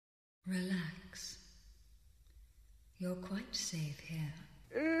Relax. You're quite safe here.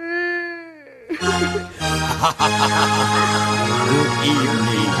 Good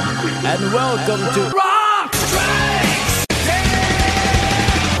evening, and welcome to Rock Strikes!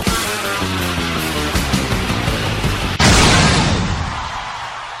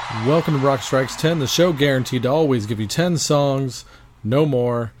 Welcome to Rock Strikes 10, the show guaranteed to always give you 10 songs, no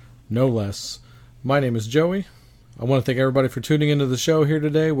more, no less. My name is Joey. I want to thank everybody for tuning into the show here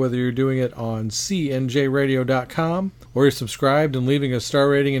today, whether you're doing it on cnjradio.com or you're subscribed and leaving a star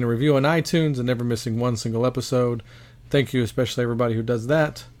rating and a review on iTunes and never missing one single episode. Thank you, especially everybody who does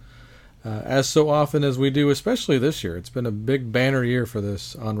that. As so often as we do, especially this year, it's been a big banner year for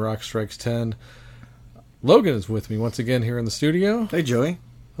this on Rock Strikes 10. Logan is with me once again here in the studio. Hey, Joey.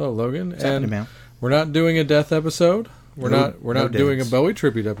 Hello, Logan. What's happening, man? We're not doing a death episode. We're not doing a deaths. Bowie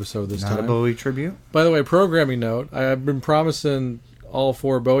tribute episode this time. Not a Bowie tribute. By the way, programming note, I've been promising all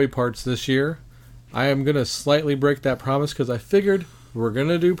 4 Bowie parts this year. I am going to slightly break that promise because I figured we're going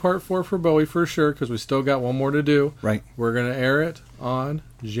to do part 4 for Bowie for sure because we still got one more to do. Right. We're going to air it on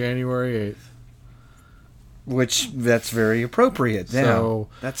January 8th. Which, that's very appropriate. So,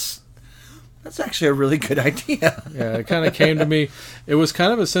 That's actually a really good idea. Yeah, it kind of came to me. It was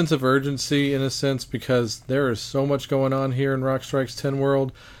kind of a sense of urgency in a sense because there is so much going on here in Rock Strikes 10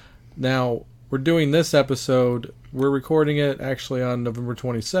 world. Now, we're doing this episode. We're recording it actually on November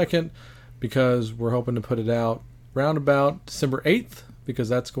 22nd because we're hoping to put it out round about December 8th because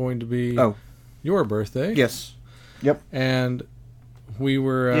that's going to be your birthday. Yes. Yep. And we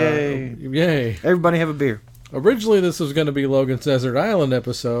were... Yay. Everybody have a beer. Originally, this was going to be Logan's Desert Island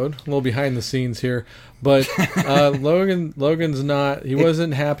episode. A little behind the scenes here. But Logan's not... He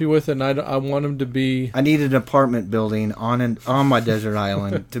wasn't happy with it, and I want him to be... I need an apartment building on my desert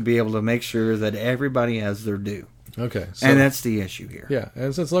island to be able to make sure that everybody has their due. Okay. So, and that's the issue here. Yeah,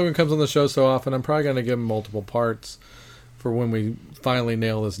 and since Logan comes on the show so often, I'm probably going to give him multiple parts for when we finally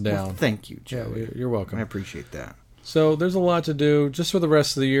nail this down. Well, thank you, Joey. Yeah, you're welcome. I appreciate that. So there's a lot to do just for the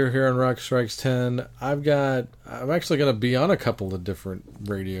rest of the year here on Rock Strikes 10. I'm actually going to be on a couple of different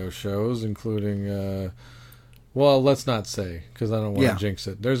radio shows, including, well, let's not say because I don't want to jinx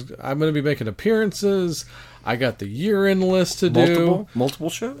it. I'm going to be making appearances. I got the year-end list to do. Multiple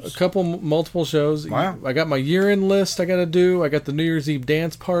shows? Multiple shows. Wow. I got my year-end list I got to do. I got the New Year's Eve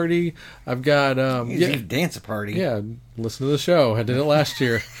dance party. I've got... New Year's Eve dance party? Yeah, listen to the show. I did it last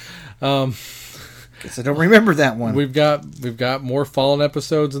year. Guess I don't remember that one. We've got more Fallen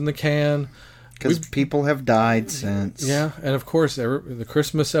episodes in the can. Because people have died since. Yeah, and of course the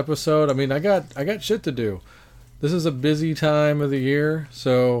Christmas episode. I mean, I got shit to do. This is a busy time of the year,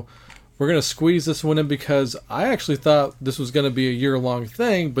 so we're gonna squeeze this one in because I actually thought this was gonna be a year-long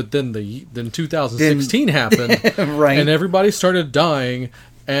thing, but then 2016 happened, right? And everybody started dying.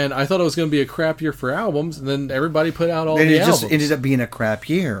 And I thought it was going to be a crap year for albums, and then everybody put out all the albums. It just ended up being a crap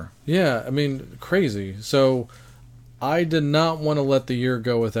year. Yeah, I mean, crazy. So I did not want to let the year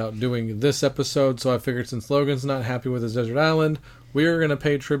go without doing this episode, so I figured since Logan's not happy with his desert island, we are going to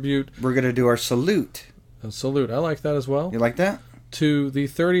pay tribute. We're going to do our salute. A salute. I like that as well. You like that? To the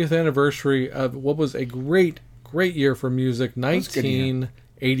 30th anniversary of what was a great year for music,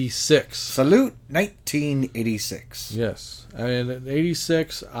 1986. Salute 1986. Yes. And in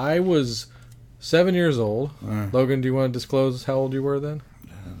 86, I was 7 years old. Logan, do you want to disclose how old you were then?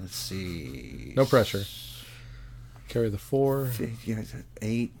 Let's see. No pressure. Carry the 4.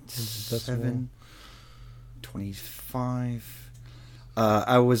 8, 7, 25.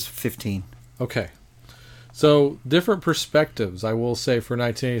 I was 15. Okay. So, different perspectives, I will say, for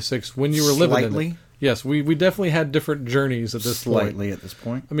 1986 when you were living in it. Yes, we definitely had different journeys at this point. Slightly at this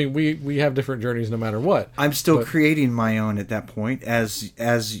point. I mean, we have different journeys no matter what. I'm still creating my own at that point,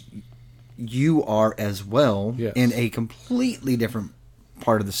 as you are as well, in a completely different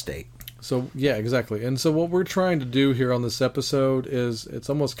part of the state. So, yeah, exactly. And so what we're trying to do here on this episode is, it's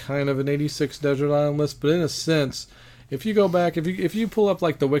almost kind of an 86 Desert Island list, but in a sense, if you go back, if you pull up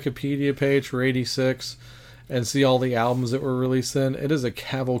like the Wikipedia page for 86 and see all the albums that were released then, it is a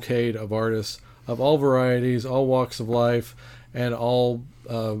cavalcade of artists of all varieties, all walks of life, and all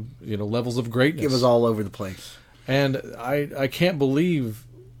levels of greatness. It was all over the place. And I can't believe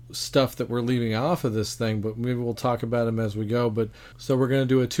stuff that we're leaving off of this thing, but maybe we'll talk about them as we go. But so we're going to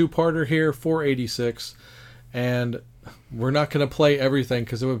do a 2-parter here for 86, and we're not going to play everything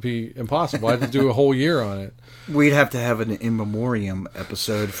because it would be impossible. I had to do a whole year on it. We'd have to have an in memoriam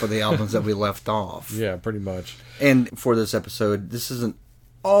episode for the albums that we left off. Yeah, pretty much. And for this episode, this isn't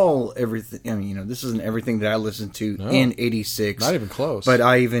everything. I mean, this isn't everything that I listened to in '86. Not even close. But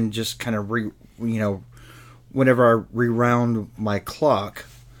I even just kind of whenever I rewound my clock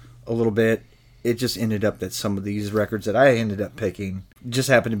a little bit, it just ended up that some of these records that I ended up picking just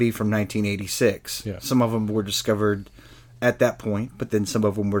happened to be from 1986. Yeah. Some of them were discovered at that point, but then some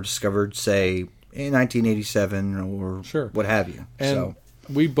of them were discovered, say, in 1987 or what have you. And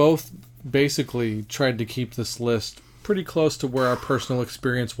we both basically tried to keep this list pretty close to where our personal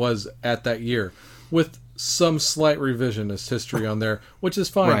experience was at that year, with some slight revisionist history on there, which is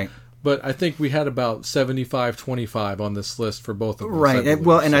fine. Right. But I think we had about 75-25 on this list for both of them. Right.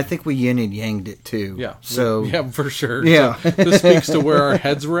 And I think we yin and yanged it too. Yeah. So yeah, for sure. Yeah. So this speaks to where our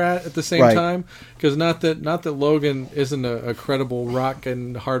heads were at the same Right. time. Because not that Logan isn't a credible rock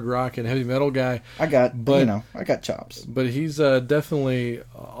and hard rock and heavy metal guy. I got chops. But he's definitely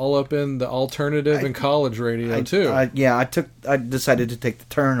all up in the alternative and college radio too. I decided to take the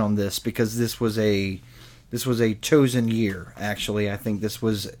turn on this because this was a chosen year, actually. I think this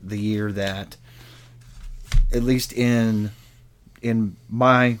was the year that, at least in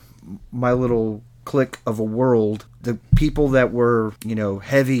my little clique of a world, the people that were,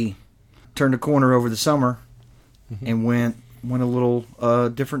 heavy turned a corner over the summer and went a little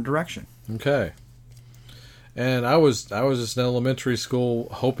different direction. Okay. And I was just in elementary school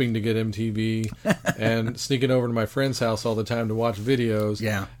hoping to get MTV and sneaking over to my friend's house all the time to watch videos.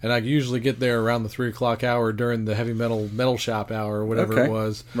 Yeah. And I usually get there around the 3 o'clock hour during the heavy metal shop hour or whatever it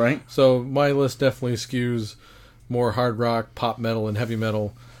was. Right. So my list definitely skews more hard rock, pop metal, and heavy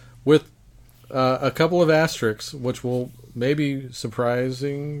metal with a couple of asterisks, which will maybe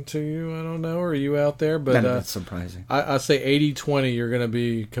surprising to you. I don't know. Are you out there? But None of it's surprising. I say 80-20, you're going to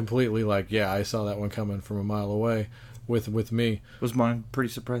be completely like, yeah, I saw that one coming from a mile away with me. Was mine pretty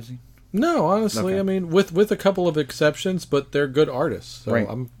surprising? No, honestly, Okay. I mean, with a couple of exceptions, but they're good artists. So Right.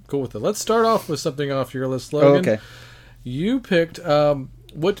 I'm cool with it. Let's start off with something off your list, Logan. Oh, okay. You picked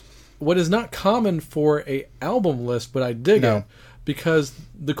what is not common for a album list, but I dig No. it because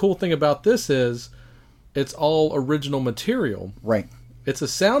the cool thing about this is it's all original material. Right. It's a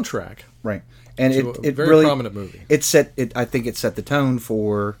soundtrack. Right. And to it a very really prominent movie. I think it set the tone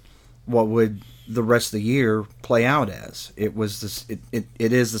for what would the rest of the year play out as. It was this. It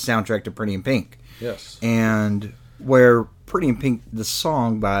is the soundtrack to Pretty in Pink. Yes. And where Pretty in Pink, the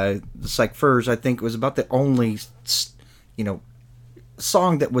song by the Psych Furs, I think was about the only,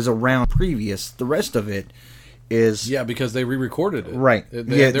 song that was around previous. The rest of it is because they re-recorded it. right.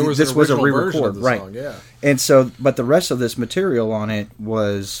 There was this an was a original version re-record, of the right? song, yeah. And so, but the rest of this material on it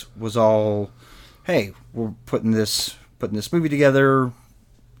was all, hey, we're putting this movie together.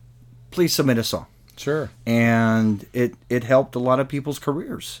 Please submit a song. Sure. And it helped a lot of people's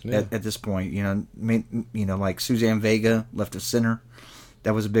careers Yeah. at this point. Like Suzanne Vega, Left of Center.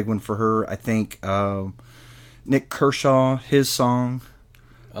 That was a big one for her. I think Nick Kershaw, his song.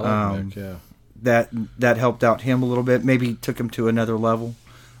 I like Nick, yeah. That helped out him a little bit. Maybe took him to another level.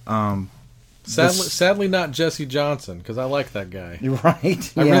 Sadly, not Jesse Johnson, because I like that guy. You're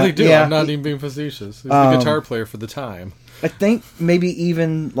right. I really do. I'm not even being facetious. He's the guitar player for the time. I think maybe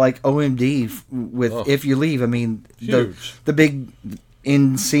even like OMD with If You Leave. I mean, Huge. the big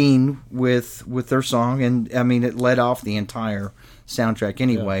end scene with their song, and I mean it led off the entire soundtrack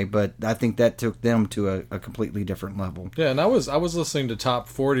anyway. Yeah. But I think that took them to a completely different level. Yeah, and I was listening to Top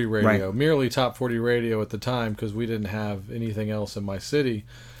 40 radio, Right. merely Top 40 radio at the time, because we didn't have anything else in my city.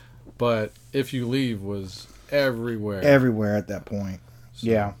 But If You Leave was everywhere. Everywhere at that point.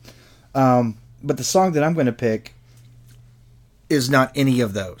 Yeah. But the song that I'm going to pick is not any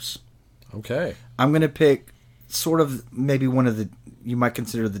of those. Okay. I'm going to pick sort of maybe one of the, you might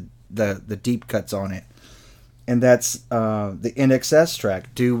consider the deep cuts on it. And that's the NXS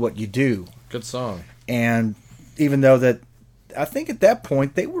track, Do What You Do. Good song. And even though that, I think at that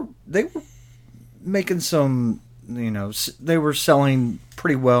point they were making some, they were selling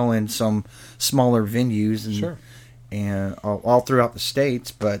pretty well in some smaller venues and Sure. and all throughout the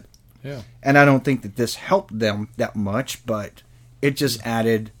States, but Yeah. and I don't think that this helped them that much, but it just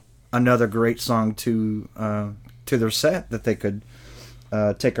added another great song to their set that they could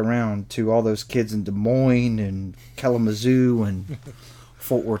take around to all those kids in Des Moines and Kalamazoo and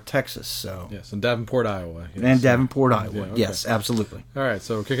Fort Worth, Texas. So Yes, and Davenport, Iowa. Yes. and Davenport, Iowa. Yeah, okay. Yes, absolutely. All right,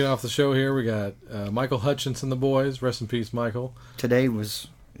 so kicking off the show here, we got Michael Hutchence and the Boys. Rest in peace, Michael. Today was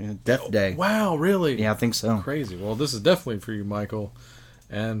Death Day. Wow, really? Yeah, I think so. Crazy. Well, this is definitely for you, Michael,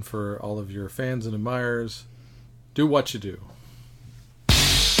 and for all of your fans and admirers. Do what you do.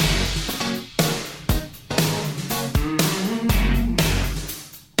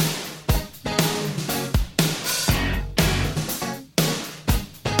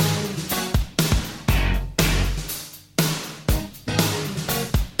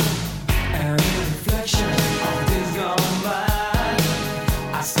 And the reflection of days gone by,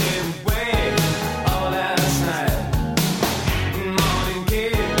 I stand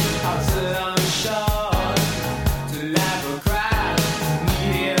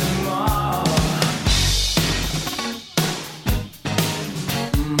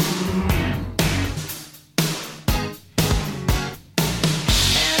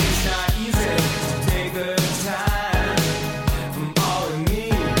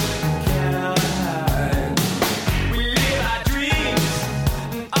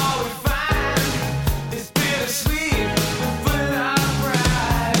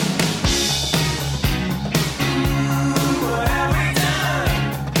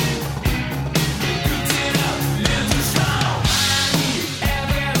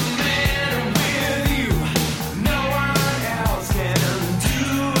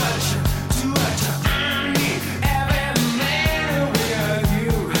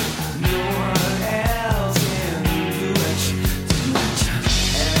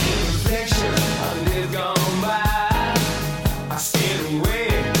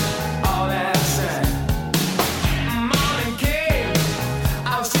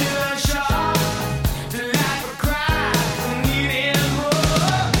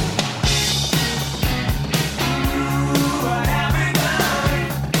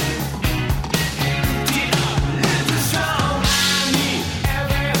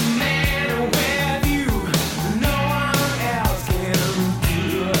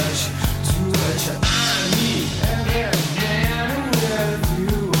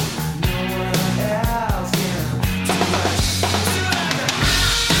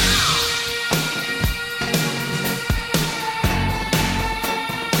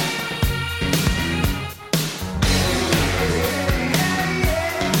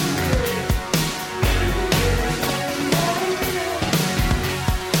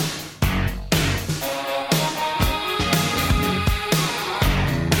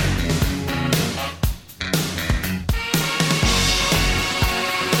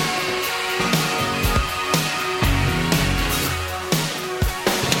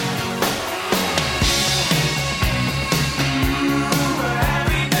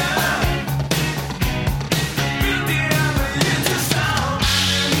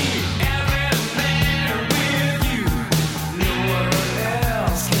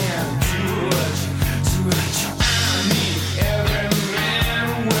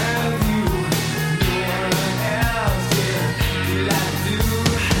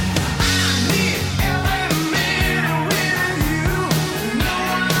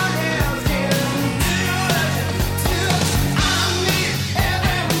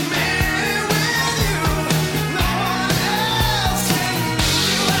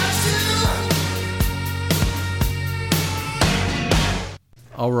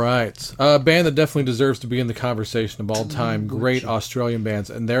All right. A band that definitely deserves to be in the conversation of all time. Great Australian bands.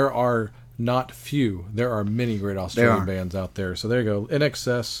 And there are not few. There are many great Australian bands out there. So there you go.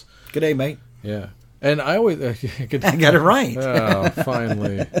 INXS. G'day, mate. Yeah. And I always... I got it right. Oh,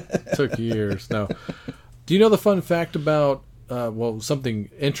 finally. Took years. No. Do you know the fun fact about...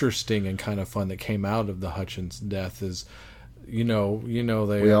 something interesting and kind of fun that came out of the Hutchins death is... You know,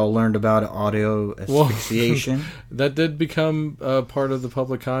 they... We all learned about audio asphyxiation. That did become part of the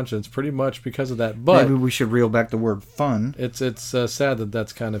public conscience pretty much because of that. But maybe we should reel back the word fun. It's sad that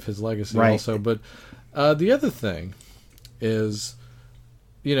that's kind of his legacy right. also. But the other thing is,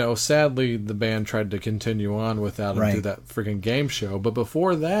 sadly the band tried to continue on without him do that freaking game show. But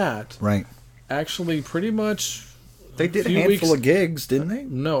before that, actually pretty much... They did a handful of gigs, didn't they?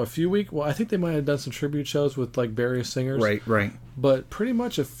 No, a few weeks. Well, I think they might have done some tribute shows with like various singers. Right. But pretty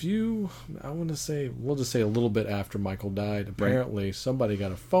much a few, I want to say, we'll just say a little bit after Michael died, apparently somebody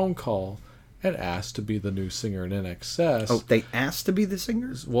got a phone call and asked to be the new singer in INXS. Oh, they asked to be the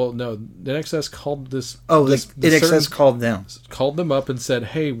singers? Well, no, INXS called this... Oh, INXS called them. Called them up and said,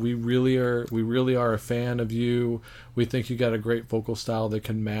 hey, we really are a fan of you. We think you got a great vocal style that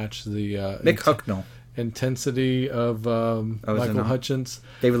can match the... Mick Hucknall. Intensity of Michael Hutchins.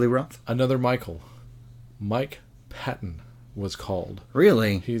 David Lee Roth? Another Michael. Mike Patton was called.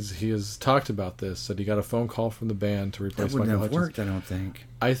 Really? He has talked about this, that he got a phone call from the band to replace Michael Hutchins. That wouldn't have worked, I don't think.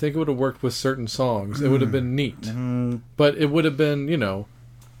 I think it would have worked with certain songs. It would have been neat. But it would have been,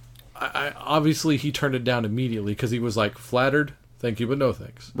 I obviously he turned it down immediately because he was like, flattered, thank you, but no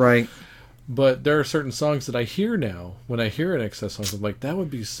thanks. Right. But there are certain songs that I hear now. When I hear INXS songs, I'm like, that would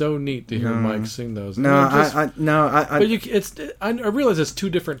be so neat to hear Mike sing those. But I realize it's two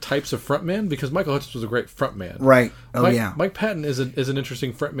different types of frontman because Michael Hutchins was a great frontman. Right. Mike Patton is an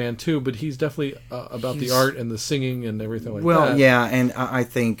interesting frontman too, but he's definitely about the art and the singing and everything like that. Well, yeah, and I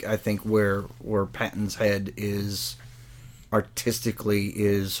think where Patton's head is artistically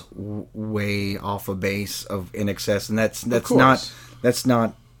is way off a base of INXS, and that's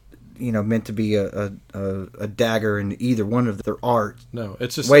not meant to be a dagger in either one of their art. No,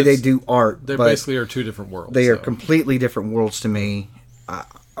 it's just the way they do art. They basically are two different worlds. They are completely different worlds to me. I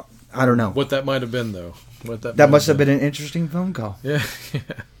don't know what that might have been though. That must have been an interesting phone call. Yeah.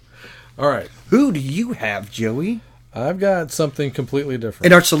 All right. Who do you have, Joey? I've got something completely different.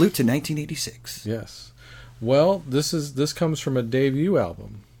 In our salute to 1986. Yes. Well, this comes from a debut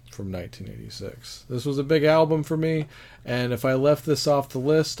album from 1986. This was a big album for me, and if I left this off the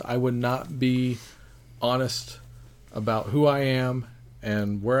list, I would not be honest about who I am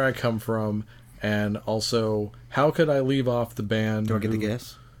and where I come from, and also how could I leave off the band? Do I get to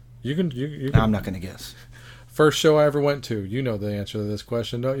guess? You can. No, I'm not going to guess. First show I ever went to. You know the answer to this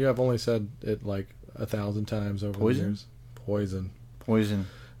question, don't you? I've only said it like 1,000 times over the years. Poison.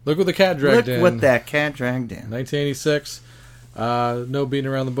 Look what the cat dragged in. Look what that cat dragged in. 1986. No beating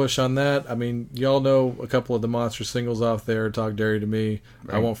around the bush on that. I mean, y'all know a couple of the monster singles off there. Talk Dirty to Me.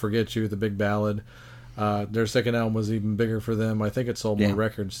 Right. I Won't Forget You, the big ballad. Their second album was even bigger for them. I think it sold more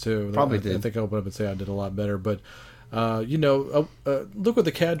records too. Probably did. I think I'll open up and say I did a lot better. But Look What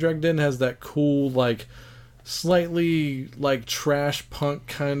the Cat Dragged In has that cool, like, slightly like trash punk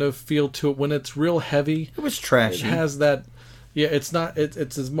kind of feel to it. When it's real heavy, it was trashy. It has that. Yeah, it's not.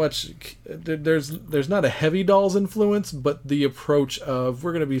 It's as much. There's not a Heavy Dolls influence, but the approach of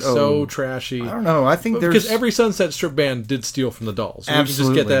we're going to be so trashy. I don't know. I think because every Sunset Strip band did steal from the Dolls. So we can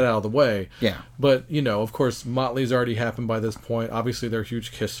just get that out of the way. Yeah. But of course, Motley's already happened by this point. Obviously, they're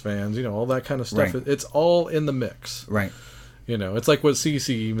huge Kiss fans. All that kind of stuff. Right. It's all in the mix. Right. It's like what CeCe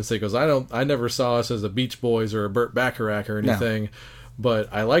even said. Goes, I never saw us as a Beach Boys or a Burt Bacharach or anything, but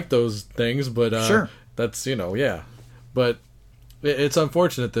I like those things. But sure, that's yeah. But it's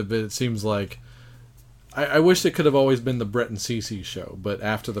unfortunate that it seems like I wish it could have always been the Brett and CeCe show. But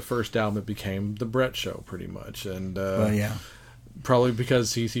after the first album, it became the Brett show pretty much. And probably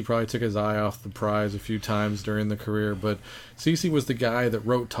because CeCe probably took his eye off the prize a few times during the career. But CeCe was the guy that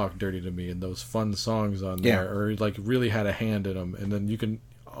wrote Talk Dirty to Me and those fun songs on there, or like really had a hand in them. And then you can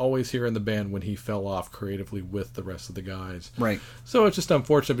always hear in the band when he fell off creatively with the rest of the guys. Right. So it's just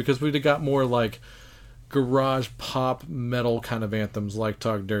unfortunate because we'd have got more like garage pop metal kind of anthems like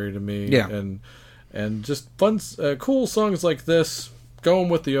Talk Dirty to Me. And just fun, cool songs like this. Going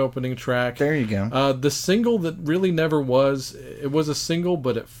with the opening track. There you go. The single that really never was. It was a single,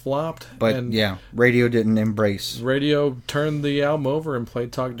 but it flopped. But radio didn't embrace. Radio turned the album over and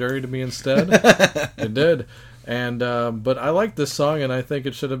played Talk Dirty to Me instead. It did. And but I like this song, and I think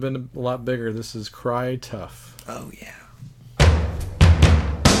it should have been a lot bigger. This is Cry Tough. Oh, yeah.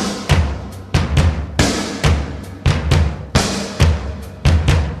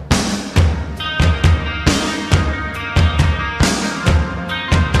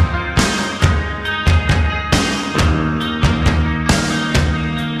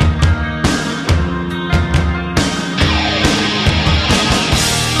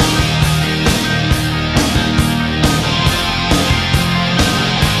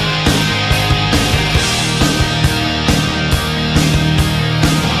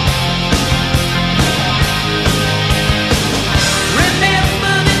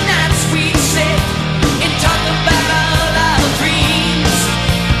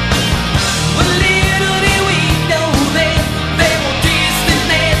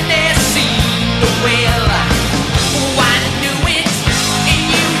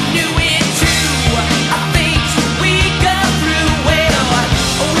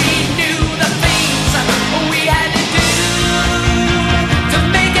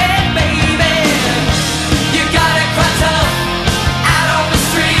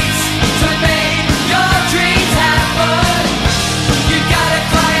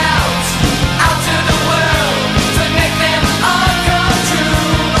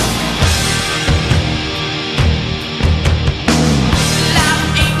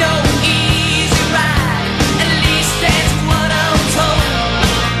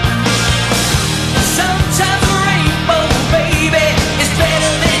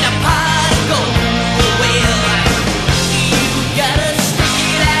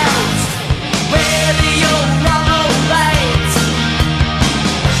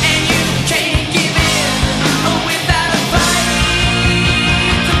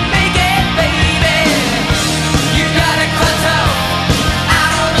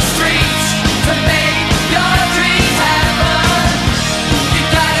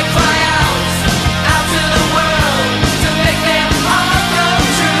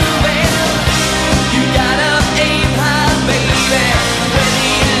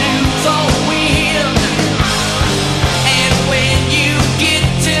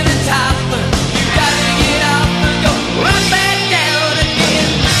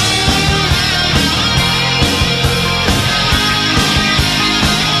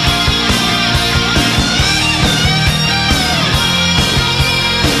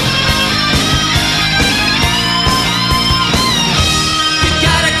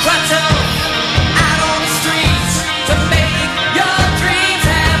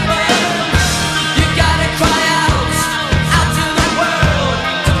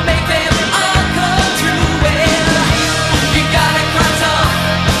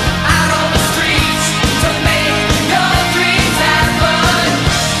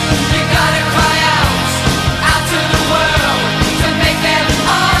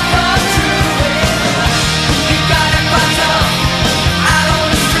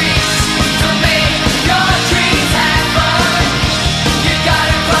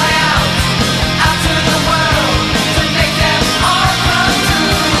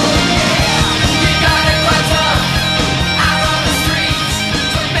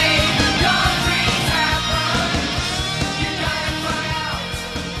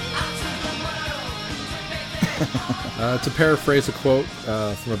 To paraphrase a quote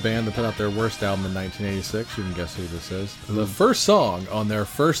from a band that put out their worst album in 1986, you can guess who this is. The first song on their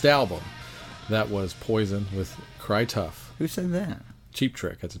first album, that was Poison with Cry Tough. Who said that? Cheap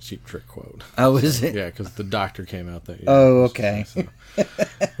Trick. That's a Cheap Trick quote. Oh, is it? Yeah, because The Doctor came out that year. Oh, okay. So,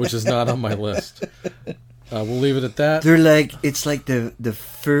 which is not on my list. We'll leave it at that. They're like, it's like the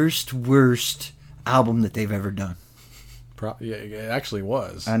first worst album that they've ever done. Yeah, it actually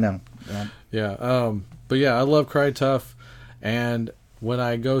was. I know. Yeah. But yeah, I love Cry Tough, and when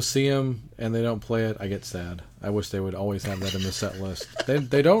I go see them and they don't play it, I get sad. I wish they would always have that in the set list.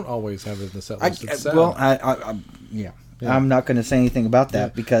 They don't always have it in the set list. It's sad. Well, yeah. I'm not going to say anything about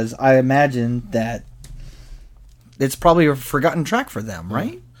that because I imagine that it's probably a forgotten track for them,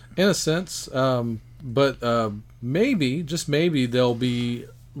 right? In a sense, but maybe, just maybe, they'll be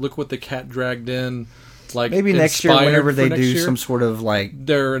Look What the Cat Dragged In. Like maybe next year, whenever they do year. some sort of like,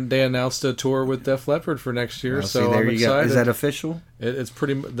 they announced a tour with Def Leppard for next year. So there I'm you excited. go. Is that official? It's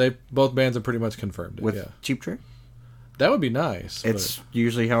pretty. Both bands have pretty much confirmed it. With Cheap Trick? That would be nice. It's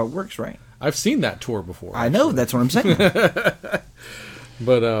usually how it works, right? I've seen that tour before. I know, that's what I'm saying.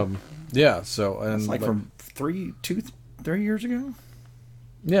 But yeah. So and it's like from 3 years ago.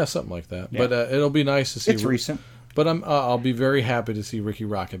 Yeah, something like that. Yeah. But it'll be nice to see. It's recent. But I'll be very happy to see Ricky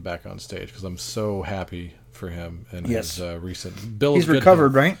Rocket back on stage because I'm so happy for him and his recent. Bill He's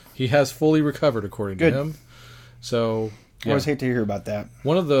recovered, right? He has fully recovered, according to him. So I always hate to hear about that.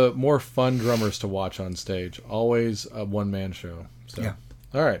 One of the more fun drummers to watch on stage. Always a one-man show. So. Yeah.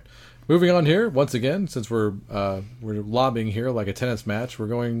 All right. Moving on here, once again, since we're lobbying here like a tennis match, we're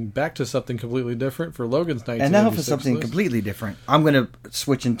going back to something completely different for Logan's 1986 And now for something list. completely different. I'm going to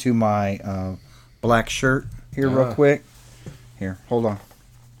switch into my black shirt here real quick. Here, hold on.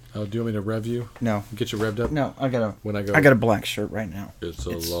 Oh, do you want me to rev you? No. Get you revved up? No, I got a black shirt right now. It's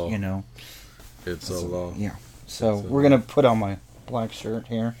a law. You know. It's a law. Yeah. So we're going to put on my black shirt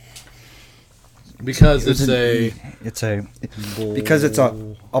here. Because because it's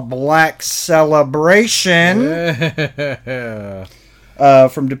a black celebration. Yeah.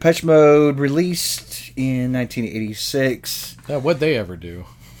 From Depeche Mode, released in 1986. What'd they ever do?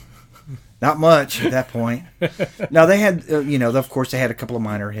 Not much at that point. Now they had, of course, they had a couple of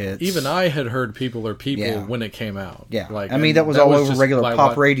minor hits. Even I had heard People Are People when it came out. Yeah, like, I mean that was all over just regular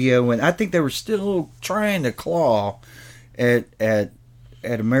pop radio, and I think they were still trying to claw at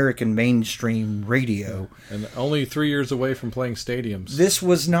American mainstream radio. And only 3 years away from playing stadiums. This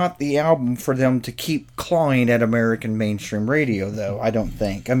was not the album for them to keep clawing at American mainstream radio, though, I don't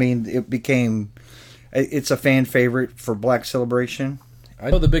think. I mean, it's a fan favorite for Black Celebration. I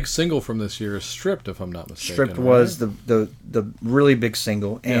know the big single from this year is Stripped, if I'm not mistaken. Stripped was the really big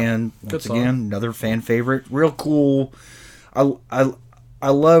single, and Good once song. again, another fan favorite. Real cool. I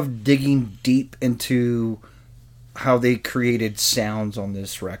love digging deep into how they created sounds on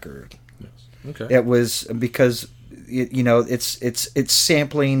this record. Yes. Okay. It was because it's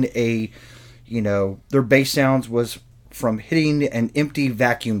sampling their bass sounds was from hitting an empty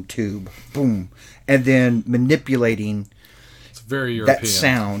vacuum tube, boom, and then manipulating It's very European. that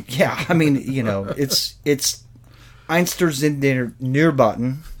sound. Yeah, I mean, it's Einsters in der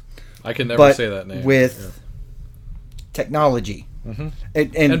Nearbotten. I can never but say that name. with technology. Mm-hmm.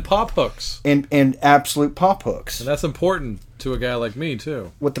 And pop hooks. and absolute pop hooks. And that's important to a guy like me,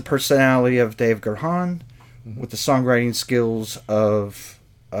 too. With the personality of Dave Gahan, with the songwriting skills of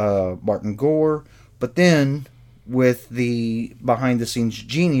Martin Gore, but then with the behind-the-scenes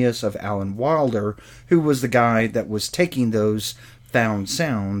genius of Alan Wilder, who was the guy that was taking those found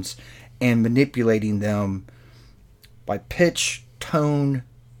sounds and manipulating them by pitch, tone,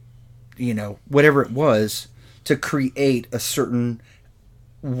 whatever it was, to create a certain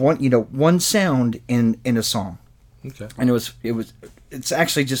one sound in a song. Okay. And it's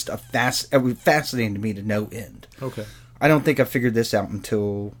actually just it was fascinating to me to no end. Okay. I don't think I figured this out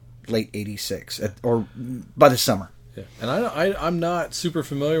until late '86 or by the summer. Yeah. And I'm not super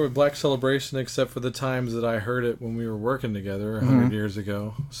familiar with Black Celebration except for the times that I heard it when we were working together 100 years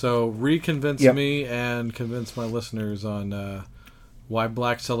ago. So reconvince me and convince my listeners on why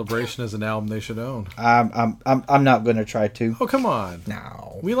Black Celebration is an album they should own. I'm not going to try to. Oh, come on.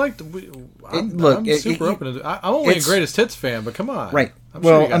 No. We like to... I'm super open to... I'm only a Greatest Hits fan, but come on. Right. I'm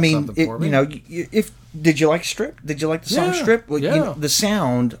sure you got I mean, something for me. did you like Strip? Did you like the song Strip? Well, yeah. The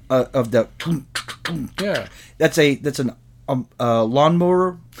sound of the... Yeah. That's an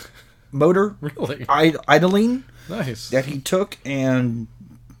lawnmower motor. Really? Idling. Nice. That he took and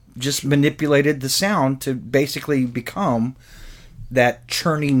just manipulated the sound to basically become that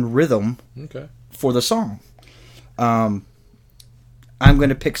churning rhythm for the song. I'm going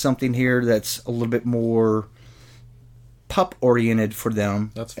to pick something here that's a little bit more pup oriented for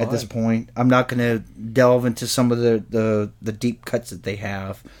them. That's at this fine. point. I'm not going to delve into some of the deep cuts that they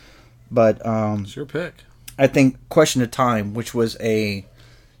have, but It's your pick. I think "Question of Time," which was a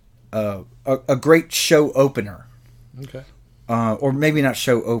great show opener. Okay. Or maybe not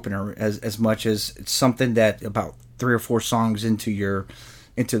show opener as much as it's something that about 3 or 4 songs into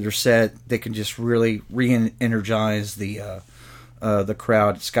their set, they can just really re-energize the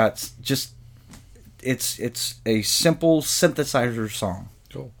crowd. It's got just it's a simple synthesizer song.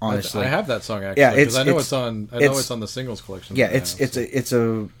 Cool. Honestly, I have that song actually. Yeah, because I know it's on the singles collection. Yeah, that I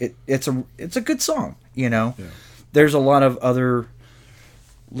have, it's a good song. You know, Yeah. there's a lot of other, a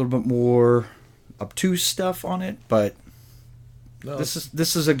little bit more obtuse stuff on it, but No,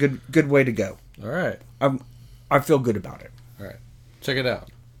 this is a good way to go. all right. I feel good about it. All right. Check it out.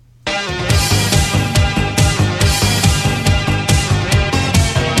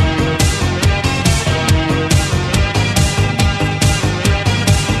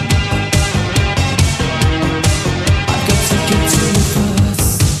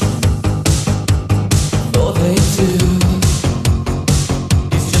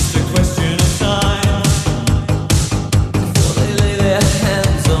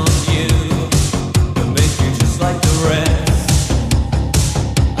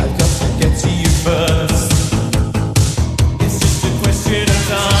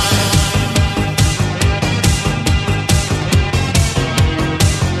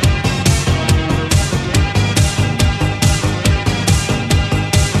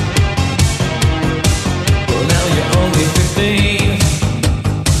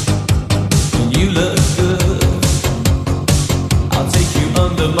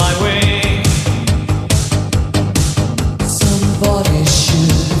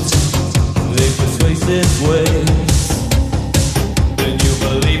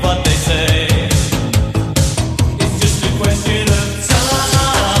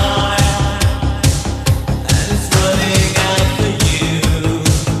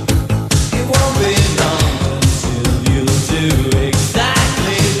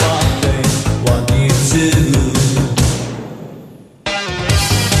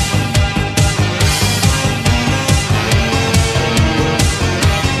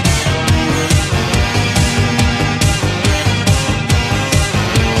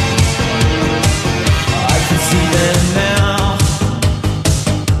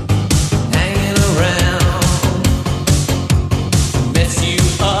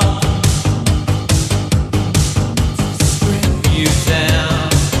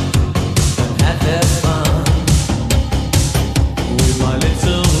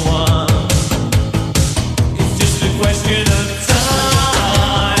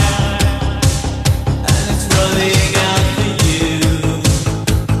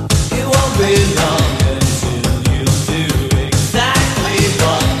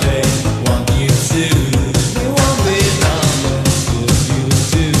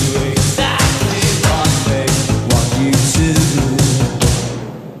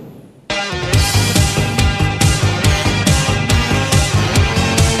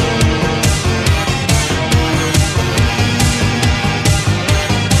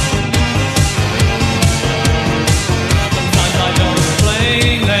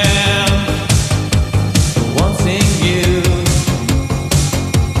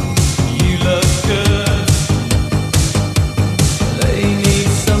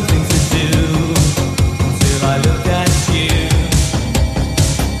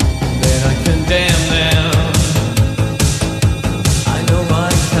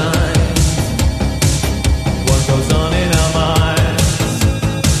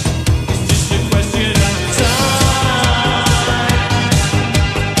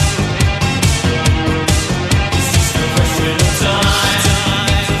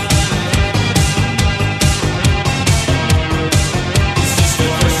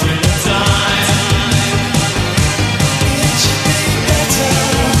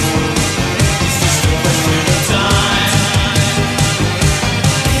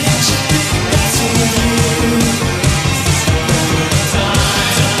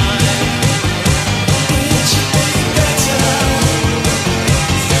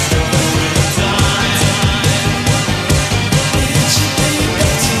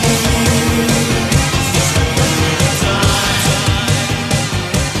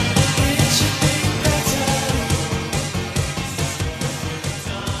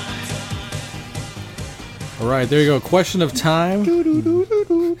 All right, there you go. Question of Time.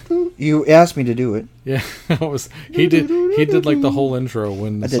 You asked me to do it. Yeah, that was he did like the whole intro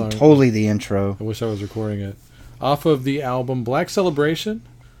when the I did song. totally the intro. I wish I was recording it. Off of the album Black Celebration.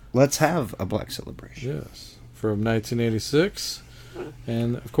 Let's have a Black Celebration. Yes. from 1986.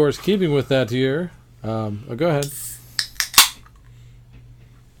 And, of course, keeping with that year, go ahead.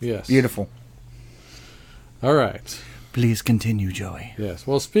 Yes. Beautiful. All right. Please continue, Joey. Yes.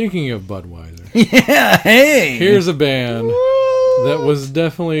 Well, speaking of Budweiser, Yeah, hey! here's a band that was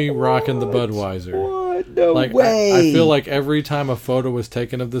definitely rocking the Budweiser. What? No Like way. I feel like every time a photo was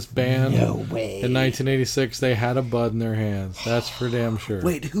taken of this band No way. in 1986, they had a bud in their hands. That's for damn sure.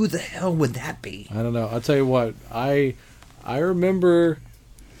 Wait, who the hell would that be? I don't know. I'll tell you what. I remember,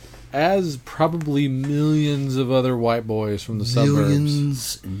 as probably millions of other white boys from the suburbs.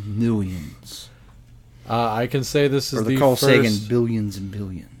 Millions and millions. I can say this is Or the the Carl Sagan, first. billions and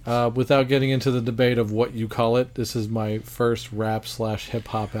billions. Without getting into the debate of what you call it, this is my first rap/hip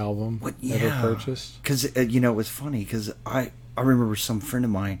hop album What? ever Yeah. purchased. Because, it was funny, because I remember some friend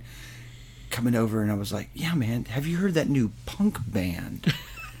of mine coming over, and I was like, yeah, man, have you heard that new punk band?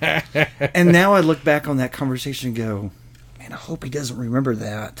 And now I look back on that conversation and go, man, I hope he doesn't remember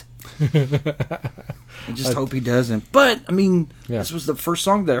that. I just hope he doesn't. But, I mean, Yeah. this was the first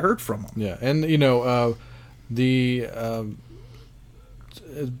song that I heard from him. Yeah, and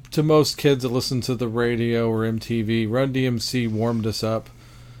to most kids that listen to the radio or MTV, Run DMC warmed us up,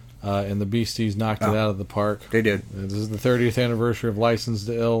 and the Beasties knocked it out of the park. They did. This is the 30th anniversary of License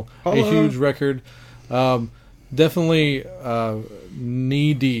to Ill, a Hello. huge record. Definitely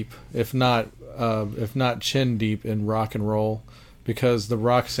knee deep, if not chin deep in rock and roll, because the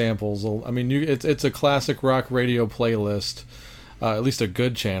rock samples. It's a classic rock radio playlist. At least a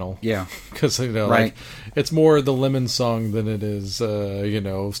good channel. Yeah. Because, Right. like, it's more the Lemon song than it is,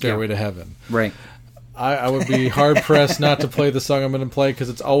 Stairway to Heaven. Right. I would be hard-pressed not to play the song I'm going to play, because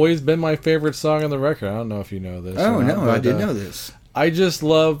it's always been my favorite song on the record. I don't know if you know this. Oh, or not, no, but, I didn't know this. I just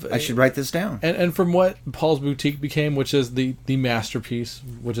love... I should write this down. And from what Paul's Boutique became, which is the masterpiece,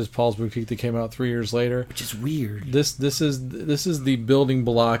 which is Paul's Boutique that came out 3 years later. Which is weird. This is the building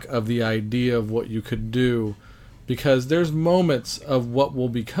block of the idea of what you could do, because there's moments of what will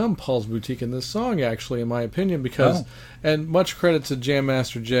become Paul's Boutique in this song, actually, in my opinion, because, and much credit to Jam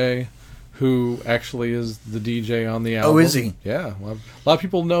Master Jay, who actually is the DJ on the album. Oh, is he? Yeah. A lot of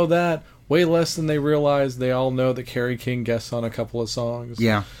people know that, way less than they realize. They all know that Kerry King guests on a couple of songs.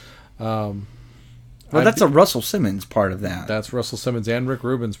 Yeah. Well, that's a Russell Simmons part of that. That's Russell Simmons and Rick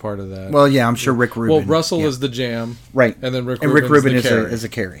Rubin's part of that. Well, yeah, I'm sure Rick Rubin. Well, Russell yeah. is the Jam. Right. And then Rick Rubin Rubin's the is Kerry. a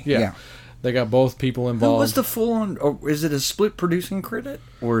Kerry. Yeah. Yeah. They got both people involved. Who was the full-on... Or is it a split producing credit?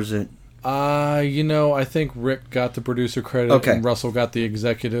 Or is it... I think Rick got the producer credit Okay. and Russell got the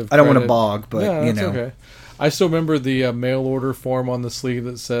executive I don't want credit. to bog, but, Yeah, you that's know. okay. I still remember the mail order form on the sleeve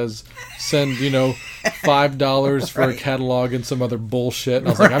that says, send, $5 for a catalog and some other bullshit. And I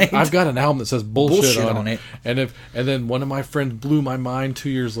was like, Right. I've got an album that says bullshit on it. And then one of my friends blew my mind 2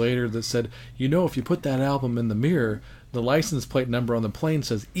 years later that said, if you put that album in the mirror, the license plate number on the plane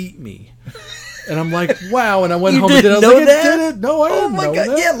says "Eat Me," and I'm like, "Wow!" And I went You home and did. I was didn't like, know "It that? did it? No, I Oh didn't my know god!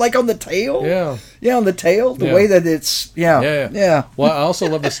 that." Yeah, like on the tail. Yeah. Yeah, on the tail. The Yeah. way that it's. Yeah. Well, I also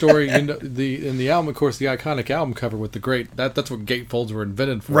love the story in the album. Of course, the iconic album cover with the great. That's what gatefolds were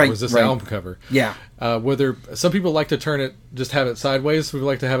invented for. Right, Was this right. album cover? Yeah. Whether some people like to turn it, just have it sideways. Some people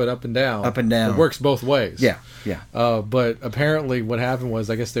like to have it up and down. Up and down. It works both ways. Yeah. Yeah. But apparently, what happened was,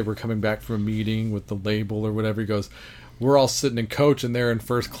 I guess they were coming back from a meeting with the label or whatever. He goes, "We're all sitting in coach, and they're in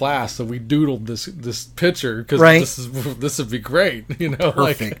first class, so we doodled this picture because Right. this would be great,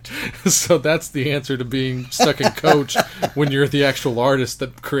 Perfect. Like, so that's the answer to being stuck in coach when you're the actual artist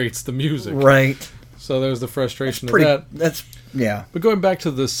that creates the music. Right. So there's the frustration of Pretty. that. That's yeah. But going back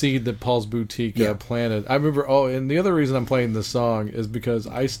to the seed that Paul's Boutique Yeah. planted, I remember. Oh, and the other reason I'm playing this song is because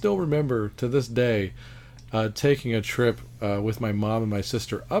I still remember to this day taking a trip with my mom and my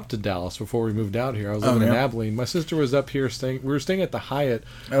sister up to Dallas before we moved out here. I was living in yeah. Abilene. My sister was up here staying. We were staying at the Hyatt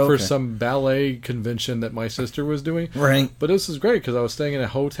Oh, for okay. some ballet convention that my sister was doing. Right. But this is great because I was staying in a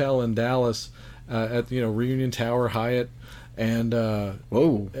hotel in Dallas at Reunion Tower Hyatt. And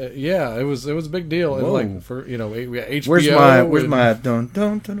Whoa. yeah, it was a big deal. And Whoa. like for we had HBO. Where's and- my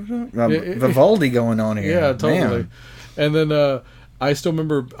Vivaldi going on here? Yeah, totally. Man. And then I still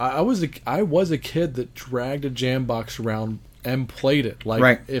remember I was a kid that dragged a jam box around and played it. Like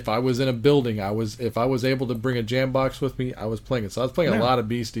Right. if I was in a building, if I was able to bring a jam box with me, I was playing it. So I was playing a Yeah. lot of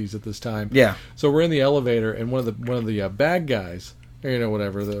Beasties at this time. Yeah. So we're in the elevator, and one of the bad guys,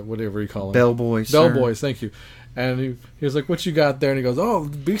 whatever you call them, Bellboys. Bellboys. Thank you. And he was like, "What you got there?" And he goes, "Oh,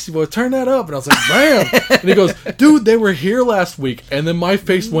 Beastie Boys, turn that up." And I was like, "Bam!" And he goes, "Dude, they were here last week." And then my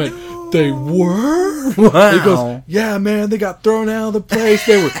face went, They were? Wow. He goes, yeah, man, they got thrown out of the place.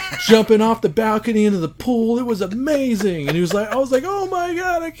 They were jumping off the balcony into the pool. It was amazing. And he was like, I was like, oh my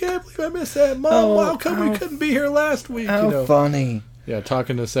God, I can't believe I missed that. Mom, how come we couldn't be here last week? How funny. Yeah,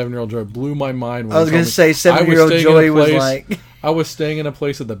 talking to 7-year-old Joy blew my mind. When I was going to say, 7-year-old Joy was like... I was staying in a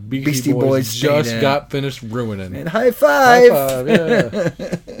place that the Beastie Boys Boys just got finished ruining. And high five! High five, yeah.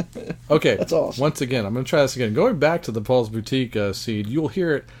 Okay, that's awesome. Once again, I'm going to try this again. Going back to the Paul's Boutique seed, you'll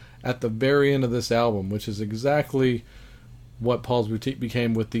hear it at the very end of this album, which is exactly what Paul's Boutique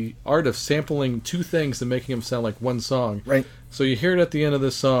became, with the art of sampling two things and making them sound like one song. Right. So you hear it at the end of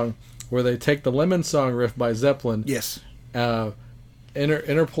this song, where they take the Lemon Song riff by Zeppelin. Yes.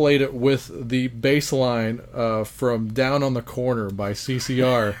 Interpolate it with the bass line from Down on the Corner by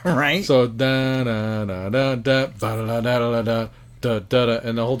CCR. Right. So da da da da da da da da da da da,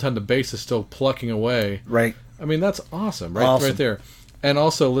 and the whole time the bass is still plucking away. Right. I mean, that's awesome, right? Awesome. Right there. And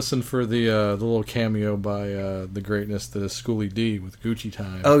also listen for the little cameo by the greatness that is Schoolie D with Gucci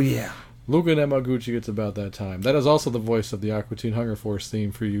Time. Oh yeah. Luca Nemaguchi gets about that time. That is also the voice of the Aqua Teen Hunger Force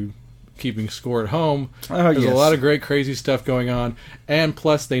theme for you keeping score at home. Oh, There's yes. a lot of great crazy stuff going on, and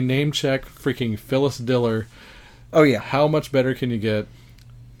plus they name check freaking Phyllis Diller. Oh yeah. How much better can you get?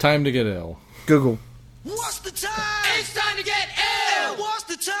 Time to Get Ill. Google. What's the time? It's time to get ill. What's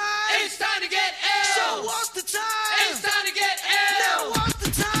the time? It's time to get ill. So what's the time? It's time to get ill. Now what's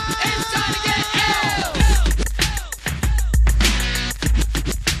the time? It's time to get ill.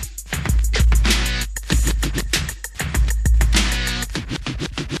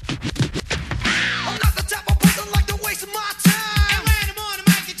 I'm not the type of person like to waste my time. And when I'm on the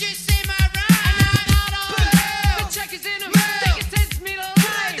mic, I just say my rhyme. And I got all the check is in the mail. Think it sends me to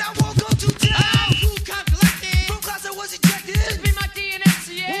life. I won't go to jail. From class I was ejected.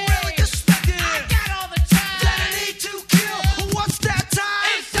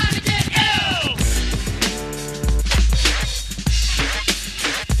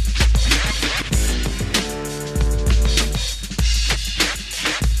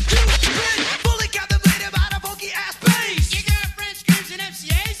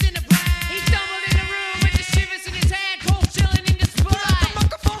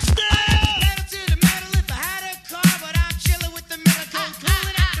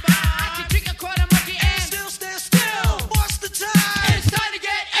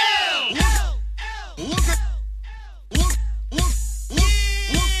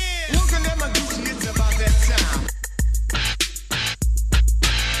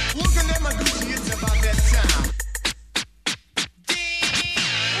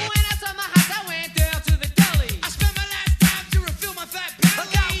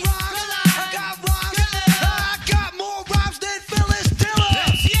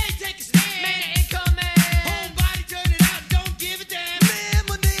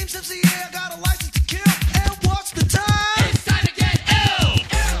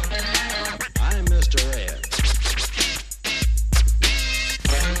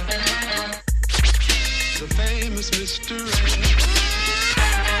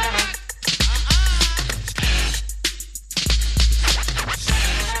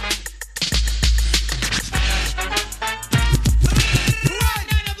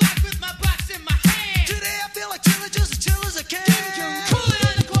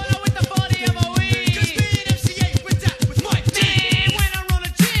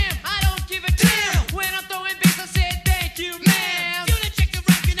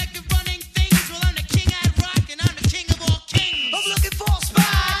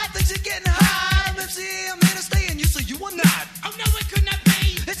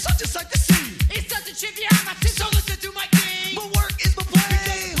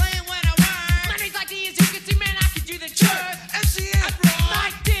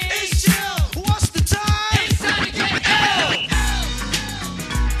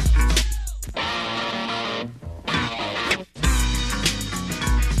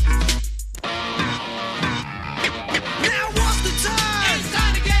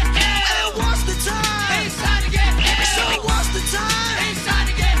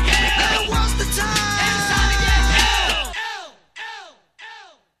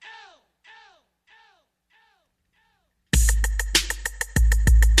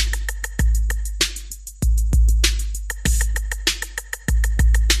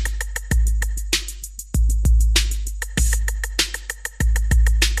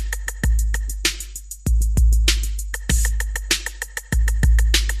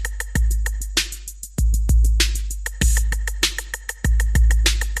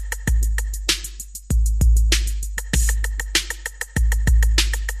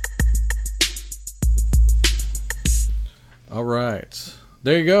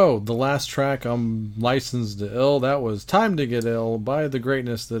 there you go. The last track on Licensed to Ill. That was Time to Get Ill by the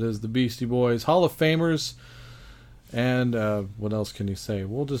greatness that is the Beastie Boys. Hall of Famers. And what else can you say?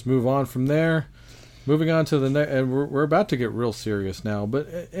 We'll just move on from there. Moving on to the next. And we're about to get real serious now, but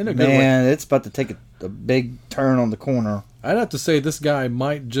in a good way. Man, it's about to take a big turn on the corner. I'd have to say this guy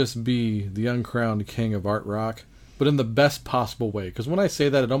might just be the uncrowned king of art rock, but in the best possible way. Because when I say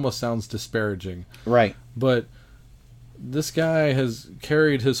that, it almost sounds disparaging. Right. But this guy has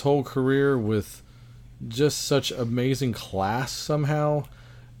carried his whole career with just such amazing class somehow.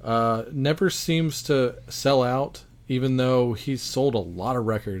 Never seems to sell out, even though he's sold a lot of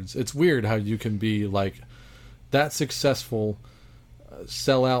records. It's weird how you can be like that successful,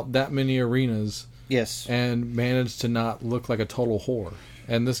 sell out that many arenas, Yes. and manage to not look like a total whore.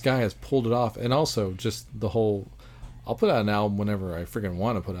 And this guy has pulled it off. And also just the whole, I'll put out an album whenever I freaking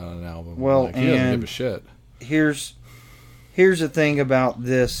want to put out an album. Well, like, he doesn't and give a shit. Here's the thing about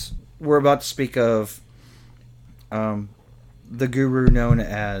this. We're about to speak of the guru known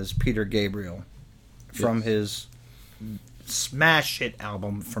as Peter Gabriel from Yes. his smash hit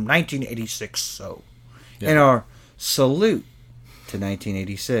album from 1986. So, Yeah. in our salute to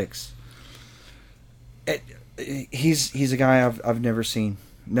 1986, he's a guy I've never seen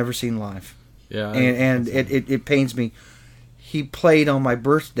live, Yeah, and it pains me. He played on my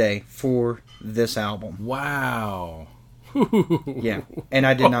birthday for this album. wow. Yeah, and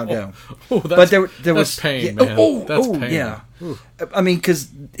I did not go. Oh, But there that's was pain, yeah, man. That's pain. yeah. I mean, because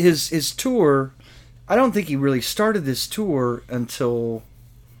his tour, I don't think he really started this tour until,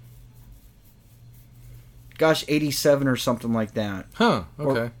 gosh, 87 or something like that. Huh.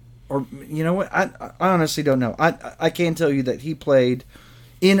 Okay. Or you know what? I honestly don't know. I can tell you that he played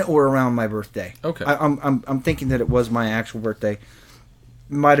in or around my birthday. Okay. I'm thinking that it was my actual birthday.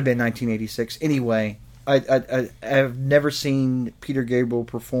 Might have been 1986. Anyway, I have never seen Peter Gabriel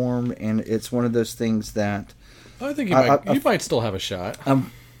perform, and it's one of those things that I think I- you might still have a shot.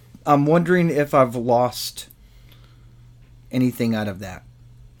 I'm wondering if I've lost anything out of that.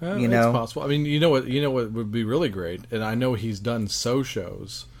 You know? It's possible. I mean, you know what would be really great, and I know he's done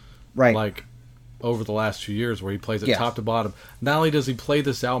shows, Right. like over the last few years where he plays it Yes. top to bottom. Not only does he play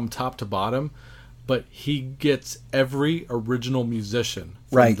this album top to bottom, but he gets every original musician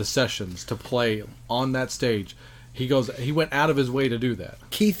from Right. the sessions to play on that stage. He went out of his way to do that.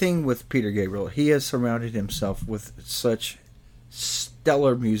 Key thing with Peter Gabriel, he has surrounded himself with such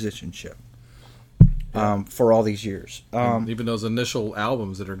stellar musicianship for all these years. And even those initial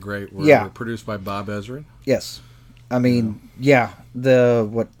albums that are great were, Yeah. were produced by Bob Ezrin. Yes. I mean, yeah,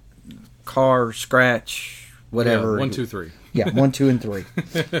 the car scratch, whatever. Yeah, 1, 2, 3. Yeah, 1, 2, and 3.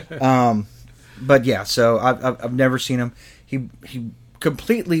 But yeah, so I've never seen him. He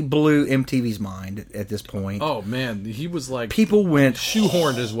completely blew MTV's mind at this point. Oh man, he was like People went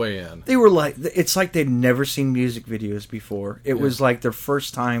shoehorned his way in. They were like, it's like they'd never seen music videos before. It was like their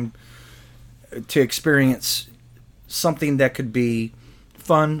first time to experience something that could be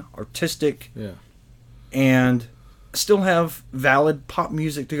fun, artistic, Yeah. and still have valid pop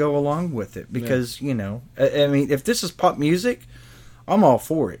music to go along with it. Because, you know, I mean, if this is pop music, I'm all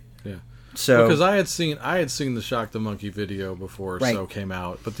for it. Yeah. So, Because I had seen the Shock the Monkey video before Right. So came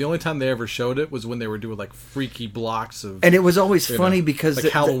out, but the only time they ever showed it was when they were doing like freaky blocks of and it was always you funny know, because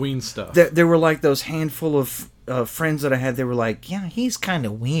like Halloween stuff. there were like those handful of friends that I had. They were like, yeah, he's kind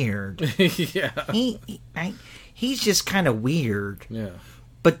of weird. Yeah. He's just kind of weird. Yeah.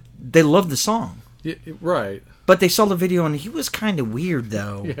 But they loved the song. Yeah, right. But they saw the video and he was kind of weird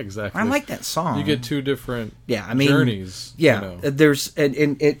though. Yeah, exactly. I like that song. You get two different Yeah, I mean, journeys. Yeah, You know. there's and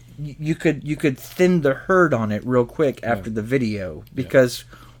it you could thin the herd on it real quick after the video because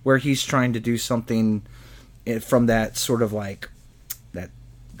where he's trying to do something from that sort of like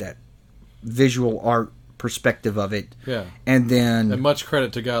that visual art perspective of it. Yeah. And then And much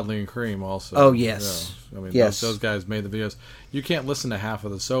credit to Godly and Cream also. Oh, yes. Yeah. I mean, Yes. those guys made the videos. You can't listen to half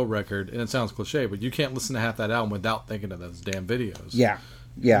of the So record, and it sounds cliche, but you can't listen to half that album without thinking of those damn videos. yeah.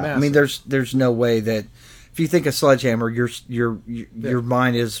 I mean, Massive. there's no way that if you think of Sledgehammer, your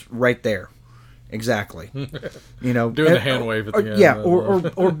mind is right there. Exactly. You know, Doing the hand wave at the end. Yeah,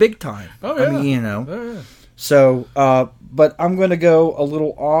 or Big Time. Oh, yeah. I mean, you know. Oh, yeah. So, but I'm going to go a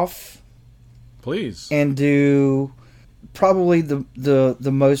little off Please. and do probably the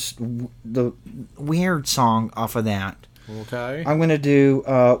weird song off of that. Okay. I'm going to do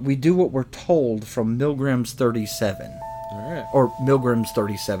We Do What We're Told from Milgram's 37. All right. Or Milgram's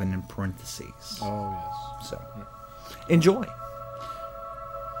 37 in parentheses. Oh, yes. So, enjoy.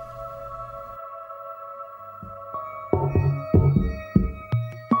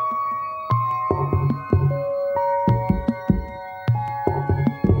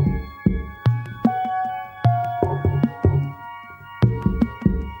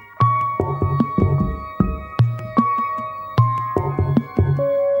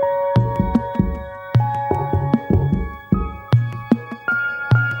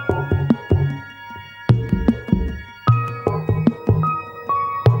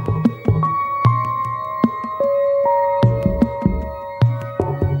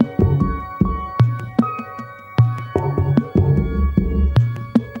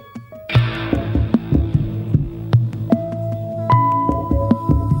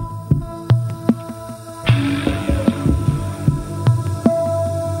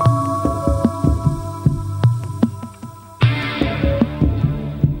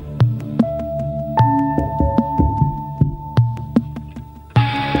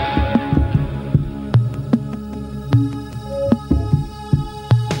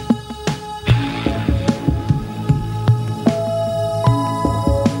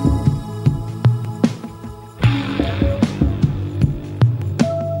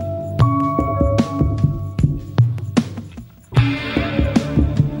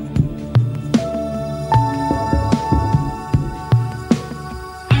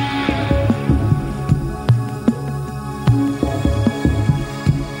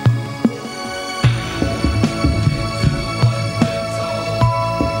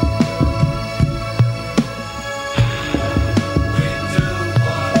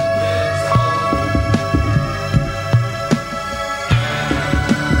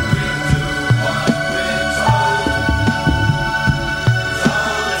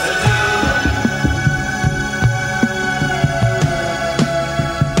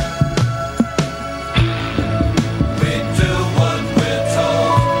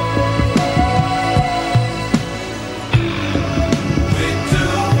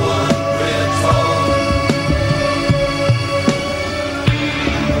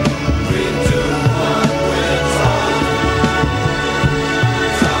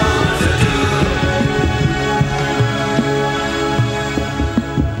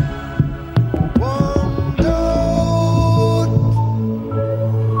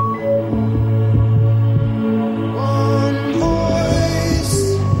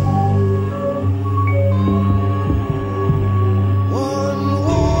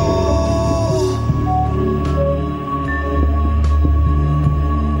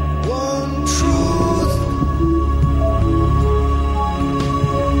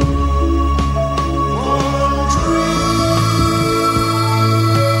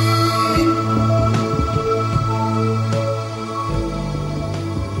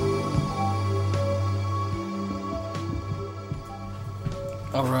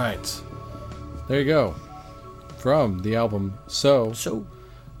 All right. There you go. From the album So.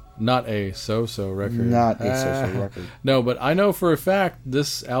 Not a so-so record. Not a so-so record. No, but I know for a fact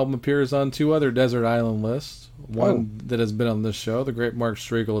this album appears on 2 other Desert Island lists. One that has been on this show, the great Mark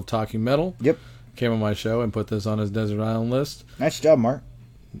Striegel of Talking Metal. Yep. Came on my show and put this on his Desert Island list. Nice job, Mark.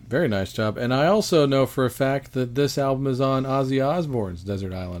 Very nice job. And I also know for a fact that this album is on Ozzy Osbourne's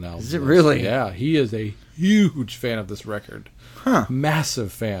Desert Island album. Is it really? Yeah, he is a huge fan of this record. Huh.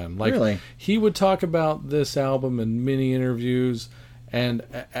 Massive fan. Like, Really? he would talk about this album in many interviews and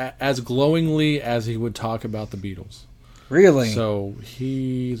as glowingly as he would talk about the Beatles. Really? So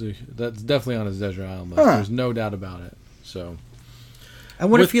that's definitely on his Desert Island list. Huh. There's no doubt about it. So I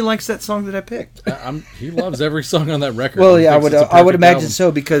wonder if he likes that song that I picked. he loves every song on that record. Well, He yeah, thinks it's a I would perfect imagine album.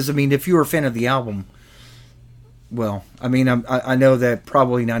 so, because I mean, if you were a fan of the album, well, I mean, I know that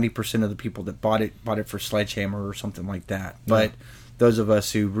probably 90% of the people that bought it for Sledgehammer or something like that. But those of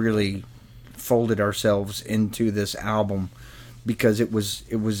us who really folded ourselves into this album, because it was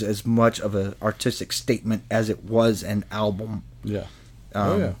as much of an artistic statement as it was an album. Yeah.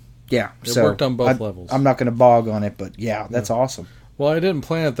 Yeah. It worked on both levels. I'm not going to bog on it, but yeah, that's awesome. Well, I didn't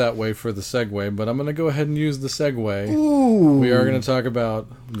plan it that way for the segue, but I'm going to go ahead and use the segue. Ooh. We are going to talk about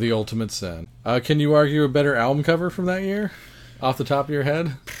The Ultimate Sin. Can you argue a better album cover from that year? Off the top of your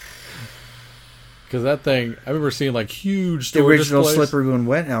head? Because that thing, I remember seeing like huge The store original displays. Slippery When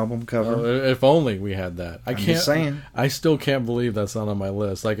Wet album cover. If only we had that. I'm just saying. I still can't believe that's not on my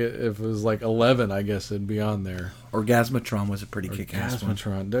list. Like, if it was like 11, I guess it'd be on there. Orgasmatron was a pretty kick-ass one.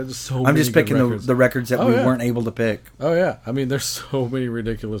 Orgasmatron. There's so I'm many just good picking records. the records that we weren't able to pick. Oh, yeah. I mean, there's so many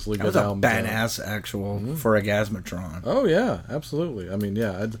ridiculously That good was a albums. badass actual for Orgasmatron. Oh, yeah. Absolutely. I mean,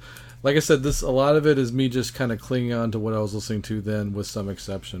 yeah. Like I said, a lot of it is me just kind of clinging on to what I was listening to then, with some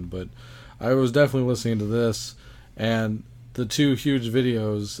exception. But I was definitely listening to this, and the 2 huge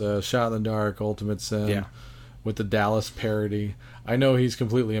videos, Shot in the Dark, Ultimate Sin, with the Dallas parody. I know he's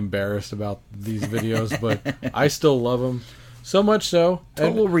completely embarrassed about these videos, but I still love them. So much so.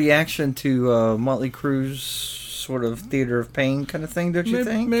 Total reaction to Motley Crue's sort of Theater of Pain kind of thing, don't you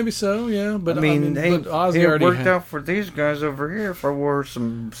think? Maybe so, yeah. But I mean, hey, but Ozzy it already worked out for these guys over here if I wore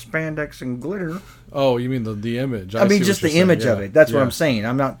some spandex and glitter. Oh, you mean the image? I mean, see just what the you're image saying. of Yeah. it. That's what Yeah. I'm saying.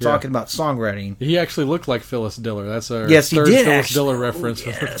 I'm not talking about songwriting. He actually looked like Phyllis Diller. That's our Yes, he third did, Phyllis actually. Diller reference.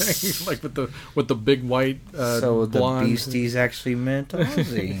 Yes. Like with the big white So blonde. the Beasties actually meant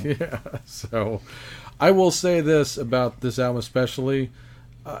Ozzy. Yeah. So I will say this about this album especially.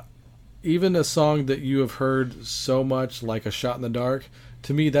 Even a song that you have heard so much, like A Shot in the Dark,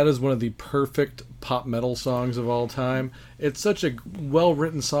 to me that is one of the perfect pop metal songs of all time. It's such a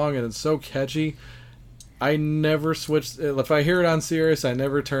well-written song, and it's so catchy. I never switch. If I hear it on Sirius, I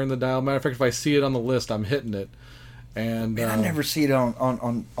never turn the dial. Matter of fact, if I see it on the list, I'm hitting it. And I never see it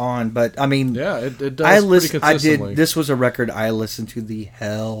on, but I mean, yeah, it does pretty consistently. This was a record I listened to the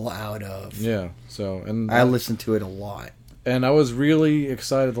hell out of. Yeah, so and I listened to it a lot. And I was really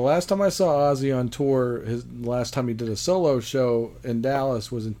excited. The last time I saw Ozzy on tour, his last time he did a solo show in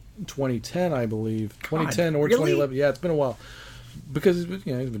Dallas was in 2010, I believe. 2010 or really? 2011. Yeah, it's been a while. Because he's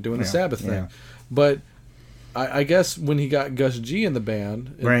been doing the Sabbath thing. yeah. But I guess when he got Gus G in the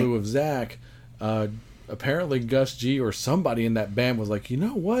band, in lieu of Zach, apparently Gus G or somebody in that band was like, you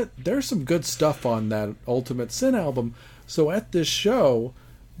know what? There's some good stuff on that Ultimate Sin album. So at this show,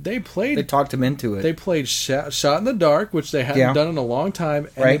 they talked him into it. They played Shot in the Dark, which they hadn't done in a long time,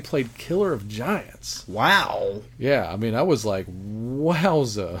 and they played Killer of Giants. Wow. Yeah, I mean, I was like,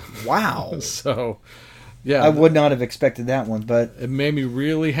 wowza. Wow. So, yeah. I would not have expected that one, but it made me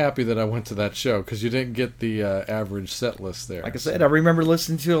really happy that I went to that show, because you didn't get the average set list there. like I said, I remember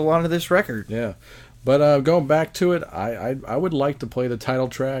listening to a lot of this record. Yeah. But going back to it, I would like to play the title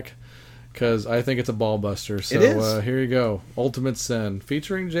track, because I think it's a ball buster. So it is. Here you go. Ultimate Sin,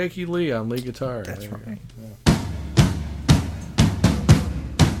 featuring Jakey Lee on lead guitar. That's right.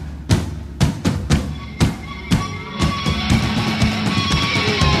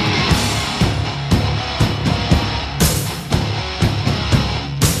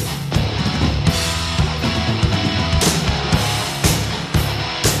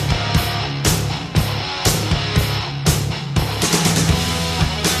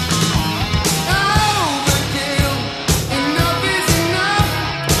 Overkill, enough is enough.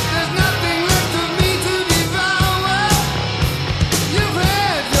 There's nothing left of me to divide.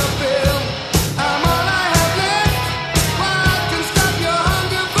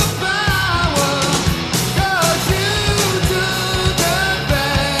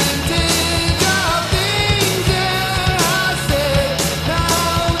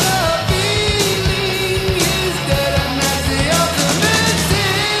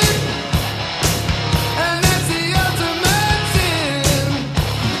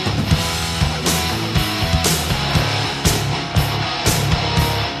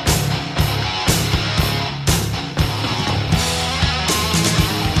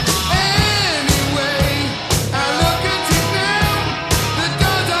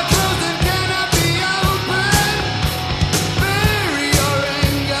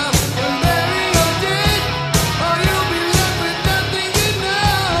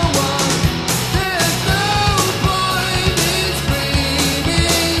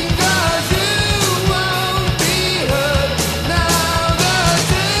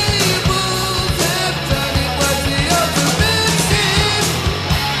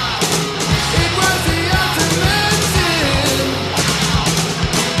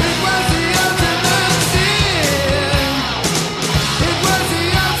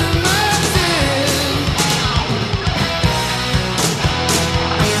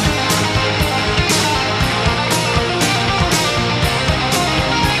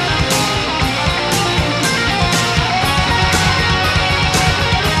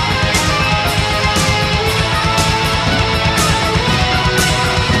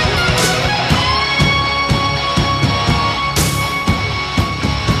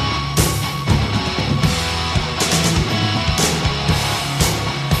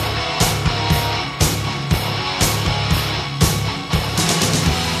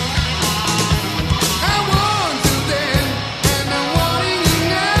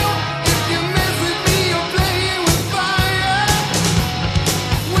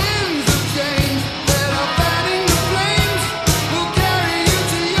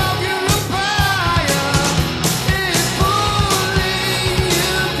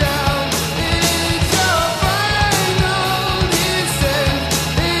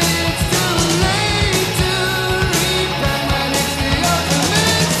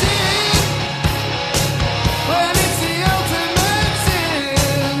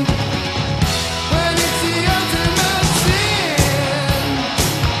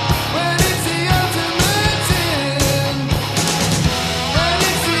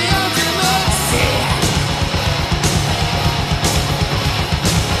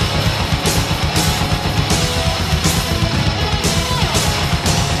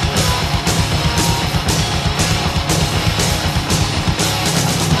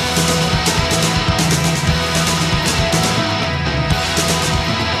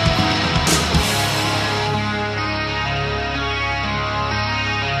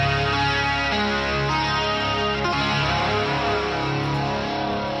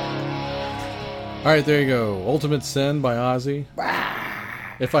 All right, there you go. Ultimate Sin by Ozzy.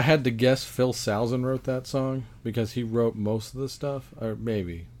 If I had to guess, Phil Salzin wrote that song because he wrote most of the stuff, or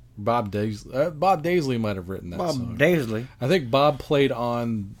maybe Bob Daisley. Bob Daisley might have written that song. Bob Daisley. I think Bob played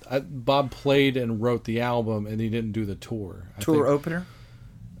and wrote the album, and he didn't do the tour. Tour opener?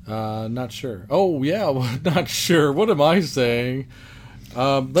 Not sure. Oh yeah, not sure. What am I saying?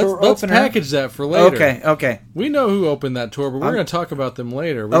 Let's package that for later. Okay. We know who opened that tour, but we're going to talk about them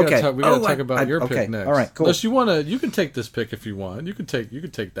later. We got to talk about your pick next. All right, cool. Unless you want to, you can take this pick if you want. You can take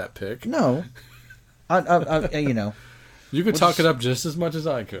that pick. No, you know, you could talk it up just as much as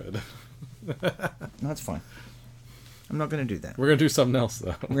I could. That's fine. I'm not going to do that. We're going to do something else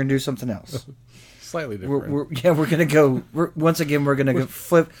though. We're going to do something else. Slightly different. We're going to go. Once again, we're going to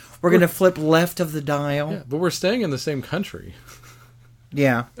flip. We're going to flip left of the dial. Yeah, but we're staying in the same country.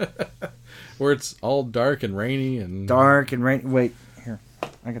 Yeah. Where it's all dark and rainy and... Wait, here.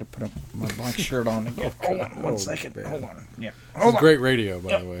 I got to put my black shirt on again. Hold on one second. Man. Hold on. Yeah. It's great radio,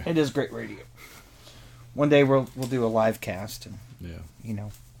 by the way. It is great radio. One day we'll do a live cast and, you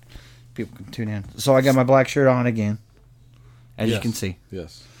know, people can tune in. So I got my black shirt on again, as you can see.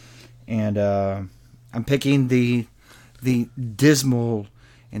 Yes. And I'm picking the dismal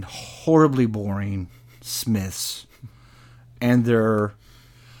and horribly boring Smiths and their...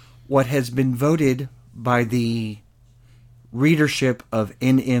 what has been voted by the readership of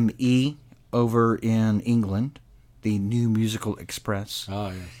NME over in England, the New Musical Express,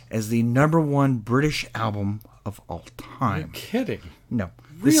 as the #1 British album of all time. You're kidding. No.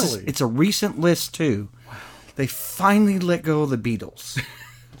 Really? It's a recent list, too. Wow. They finally let go of the Beatles.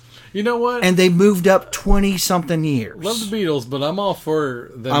 You know what? And they moved up 20-something years. Love the Beatles, but I'm all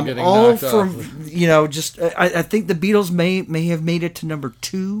for them I'm getting all knocked for, off. You know, just... I think the Beatles may have made it to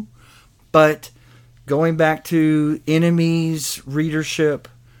 #2, but going back to Enemy's readership,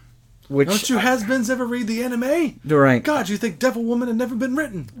 which... Don't you has-beens ever read the anime? Right. God, you think Devil Woman had never been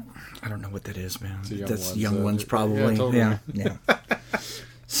written? I don't know what that is, man. It's That's Young Ones, probably. Yeah, totally. Yeah.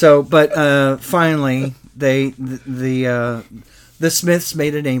 So, but finally, the Smiths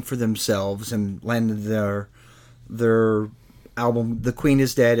made a name for themselves and landed their album, The Queen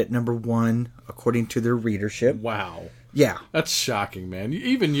is Dead, at #1, according to their readership. Wow. Yeah. That's shocking, man.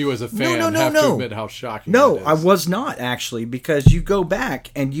 Even you as a fan No. to admit how shocking No, that is. I was not, actually, because you go back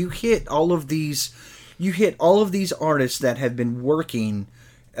and you hit all of these artists that have been working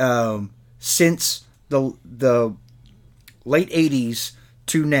since the late 80s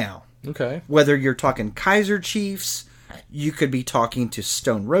to now. Okay. Whether you're talking Kaiser Chiefs, you could be talking to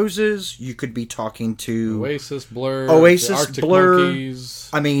Stone Roses, you could be talking to Oasis, Blur, the Arctic Blur. Monkeys.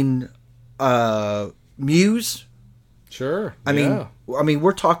 I mean, Muse. Sure. I mean,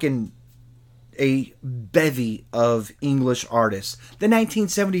 we're talking a bevy of English artists. The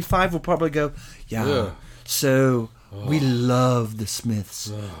 1975 will probably go, Yeah. So we love the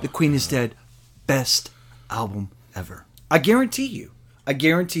Smiths. The Queen is Dead, best album ever. I guarantee you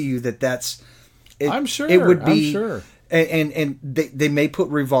that that's. I'm sure. It would be. I'm sure. And they may put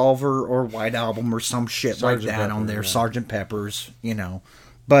Revolver or White Album or some shit Sgt. like that Pepper, on there, yeah. Sgt. Pepper's, you know.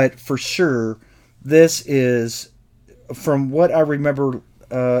 But for sure, this is, from what I remember,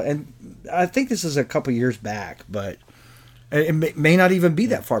 and I think this is a couple years back, but it may not even be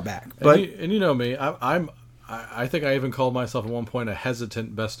that far back. But and you know me, I think I even called myself at one point a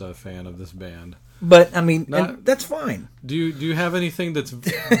hesitant best of fan of this band. But I mean, and that's fine. Do you have anything that's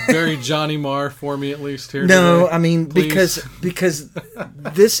very Johnny Marr for me at least here? No, today? I mean, Please? because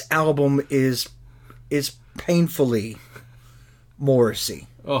this album is painfully Morrissey.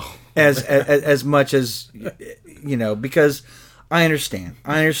 Oh, as much as, you know, because I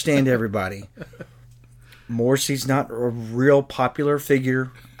understand everybody. Morrissey's not a real popular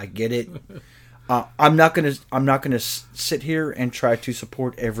figure. I get it. I'm not gonna sit here and try to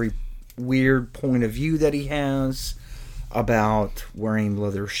support every weird point of view that he has about wearing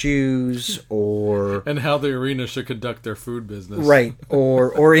leather shoes or and how the arena should conduct their food business, right,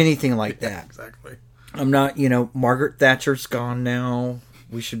 or anything like that. Exactly. I'm not, you know, Margaret Thatcher's gone now.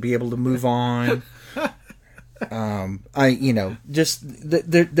 We should be able to move on. There's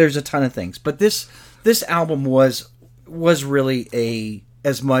a ton of things, but this album was really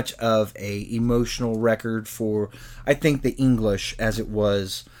as much of a emotional record for, I think, the English as it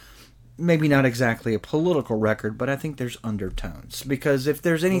was. Maybe not exactly a political record, but I think there's undertones. Because if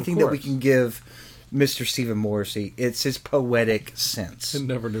there's anything that we can give Mr. Stephen Morrissey, it's his poetic sense. I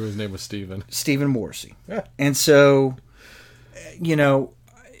never knew his name was Stephen. Stephen Morrissey. Yeah. And so, you know,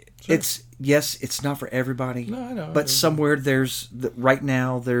 Sure. it's not for everybody. No, I know. But somewhere right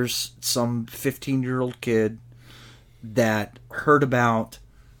now there's some 15-year-old kid that heard about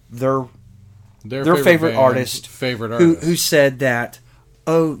their their favorite band, artist, favorite who artist. said that,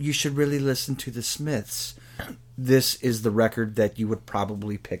 oh, you should really listen to the Smiths. This is the record that you would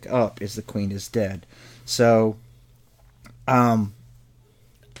probably pick up, is The Queen is Dead. So, I'm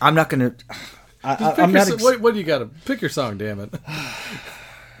not going to... I'm not... What do you got to... Pick your song, damn it.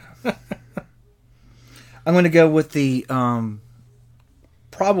 I'm going to go with the...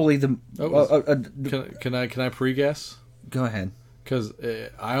 probably the... Can I pre-guess? Go ahead. Because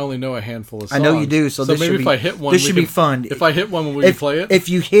I only know a handful of songs. I know you do, so this maybe should if be, I hit one, this should be fun. If I hit one, will you play it? If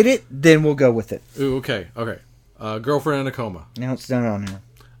you hit it, then we'll go with it. Ooh, okay. Girlfriend in a Coma. No, it's not on here.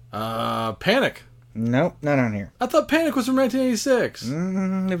 Panic. Nope, not on here. I thought Panic was from 1986.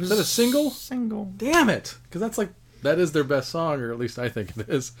 It was Is that a single? Single. Damn it! Because that is their best song, or at least I think it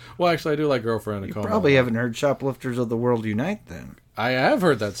is. Well, actually, I do like Girlfriend in a Coma. Probably haven't heard Shoplifters of the World Unite then. I have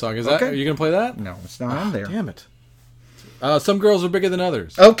heard that song. Okay. Are you going to play that? No, it's not on there. Damn it. Some Girls Are Bigger Than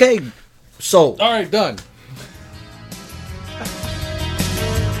Others. Okay, sold. All right, done.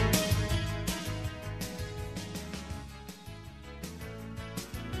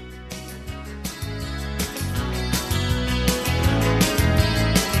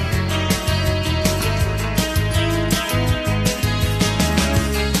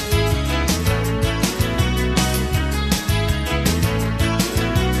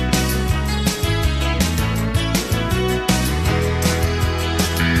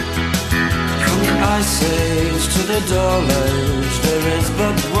 Ice Age to the Doll Age, there is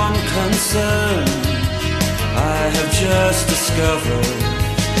but one concern I have just discovered.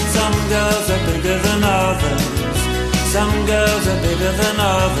 Some girls are bigger than others. Some girls are bigger than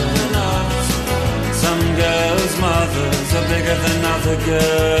others. Some girls' mothers are bigger than other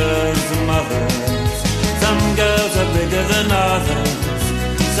girls' mothers. Some girls are bigger than others.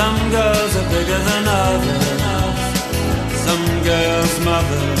 Some girls are bigger than others. Some girls'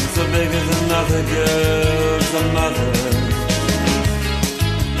 mothers are bigger than other girls' mothers.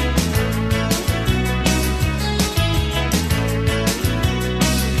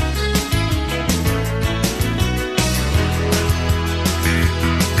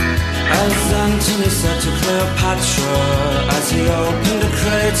 As Antony said to Cleopatra as he opened a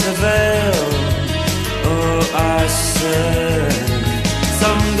crater veil, oh, I said,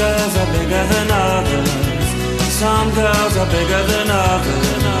 some girls are bigger than others. Some girls are bigger than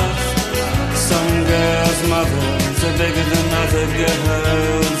others. Some girls' mothers are bigger than other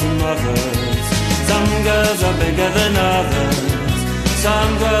girls' mothers. Some girls are bigger than others.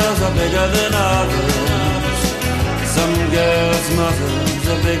 Some girls are bigger than others. Some girls' mothers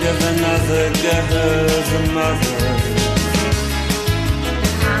are bigger than other girls' mothers.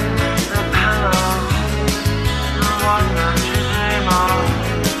 The pillow, the one that you dream of.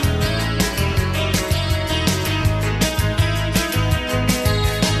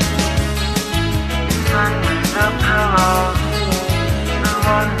 Send me the pillow, the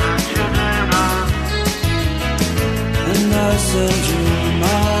one that you dream of. And I send you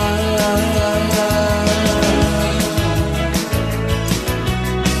mine.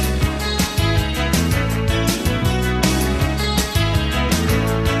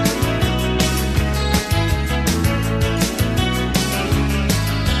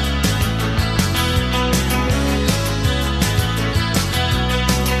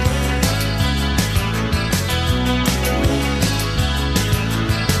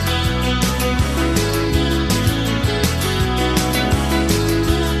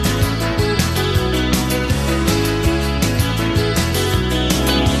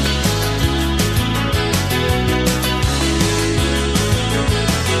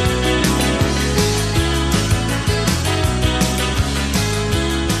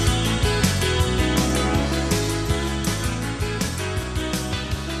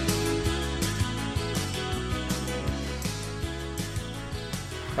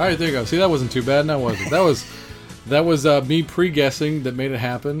 All right, there you go. See, that wasn't too bad, now was it? That was me pre-guessing that made it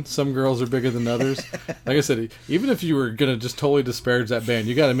happen. Some girls are bigger than others. Like I said, even if you were going to just totally disparage that band,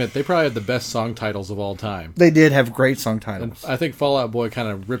 you got to admit, they probably had the best song titles of all time. They did have great song And titles. I think Fall Out Boy kind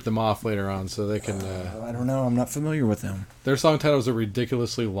of ripped them off later on, so they can... I don't know. I'm not familiar with them. their song titles are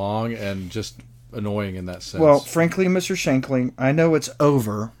ridiculously long and just annoying in that sense. Well, frankly, Mr. Shankly, I know it's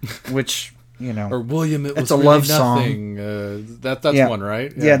over, which, you know... or William, it was it's a really love nothing. That's Yeah. one,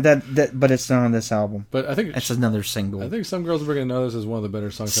 right? Yeah, that, but it's not on this album. But I think It's another single. I think Some Girls Are Bigger Than Others is one of the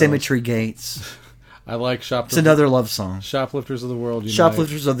better song titles. Symmetry Gates. I like It's another love song. Shoplifters of the World Unite.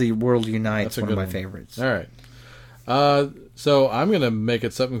 Shoplifters of the World Unite. That's It's a one of good my one. favorites. All right. So I'm going to make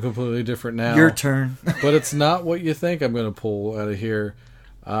it something completely different now. Your turn. But it's not what you think I'm going to pull out of here.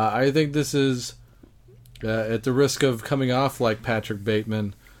 I think this is, at the risk of coming off like Patrick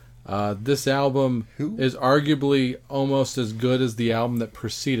Bateman, This album Who? is arguably almost as good as the album that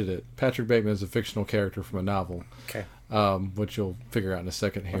preceded it. Patrick Bateman is a fictional character from a novel, Okay. which you'll figure out in a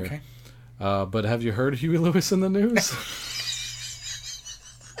second here. Okay. But have you heard Huey Lewis in the News?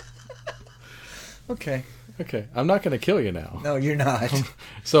 Okay. Okay, I'm not going to kill you now. No, you're not.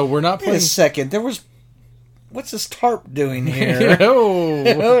 So we're not Wait a playing... second. What's this tarp doing here? Oh,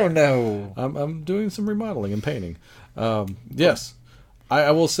 Oh, no. I'm doing some remodeling and painting. Yes, I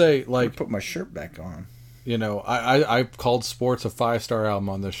will say, I like, put my shirt back on. you know, I called Sports a 5-star album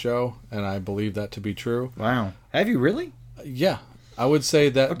on this show, and I believe that to be true. Wow. Have you really? Yeah, I would say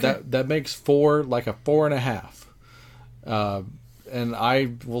that Okay. that makes 4 like a 4.5. And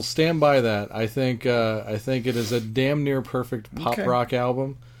I will stand by that. I think it is a damn near perfect pop Okay. rock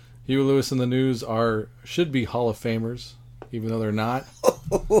album. Huey Lewis and the News should be Hall of Famers, even though they're not.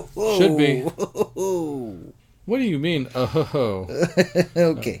 Should be. What do you mean?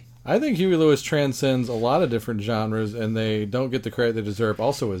 Okay. I think Huey Lewis transcends a lot of different genres, and they don't get the credit they deserve.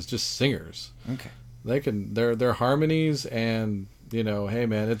 Also, as just singers, Okay. their harmonies, and you know, hey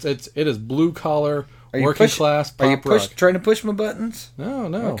man, it is blue collar, Are you working push- class Are you pop rock. trying to push my buttons? No.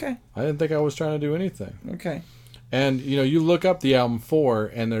 Okay. I didn't think I was trying to do anything. Okay. And you know, you look up the album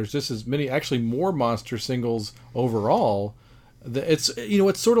 4, and there's just as many, actually more monster singles overall. It's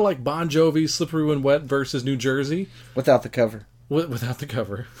sort of like Bon Jovi's "Slippery When Wet" versus New Jersey Without the cover. without the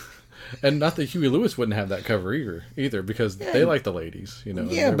cover. And not that Huey Lewis wouldn't have that cover either, because they like the ladies, you know.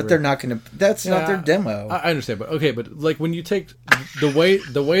 Yeah, but they're not going to... That's not their demo. I understand, but like when you take the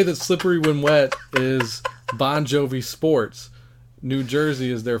way that "Slippery When Wet" is Bon Jovi Sports, New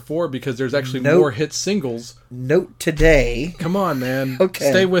Jersey is there 4 because there's actually Nope. more hit singles. Note today. Come on, man. Okay.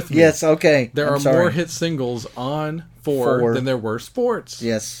 Stay with me. Yes, okay. There I'm are sorry. more hit singles on 4 4. than there were Sports.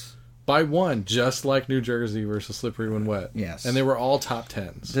 Yes. By 1, just like New Jersey versus "Slippery When Wet." Yes. And they were all top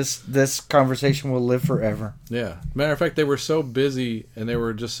 10s. This conversation will live forever. Yeah. Matter of fact, they were so busy and they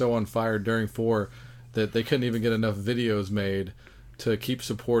were just so on fire during 4 that they couldn't even get enough videos made to keep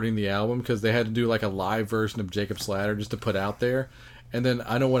supporting the album, because they had to do like a live version of "Jacob's Ladder" just to put out there. And then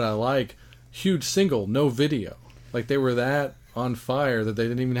I Know What I Like, huge single, no video. Like they were that on fire that they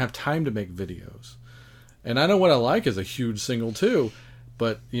didn't even have time to make videos. And I Know What I Like is a huge single too.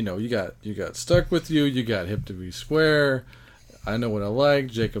 But you know, you got "Stuck With You," you got "Hip to Be Square," I Know What I Like,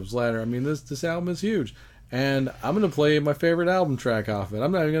 "Jacob's Ladder." I mean, this album is huge, and I'm gonna play my favorite album track off it.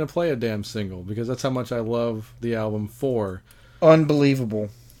 I'm not even gonna play a damn single, because that's how much I love the album 4. Unbelievable.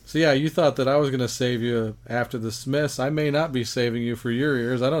 So yeah, you thought that I was gonna save you after the Smiths. I may not be saving you for your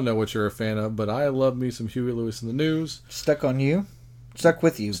ears. I don't know what you're a fan of, but I love me some Huey Lewis and the News. Stuck on you? Stuck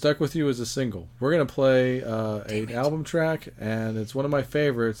with you. "Stuck With You" is a single. We're gonna play an album track, and it's one of my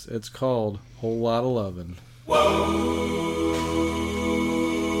favorites. It's called "Whole Lotta Lovin'."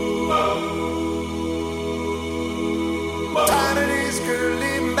 Tired of these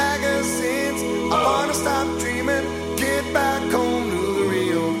girly magazines. I wanna stop dreaming, get back home to the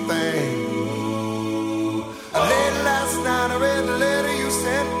real thing. Late last night I read the letter you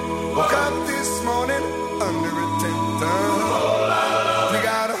sent. Woke up this morning under a tent. We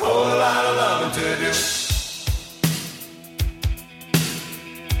got a whole lot of loving to do.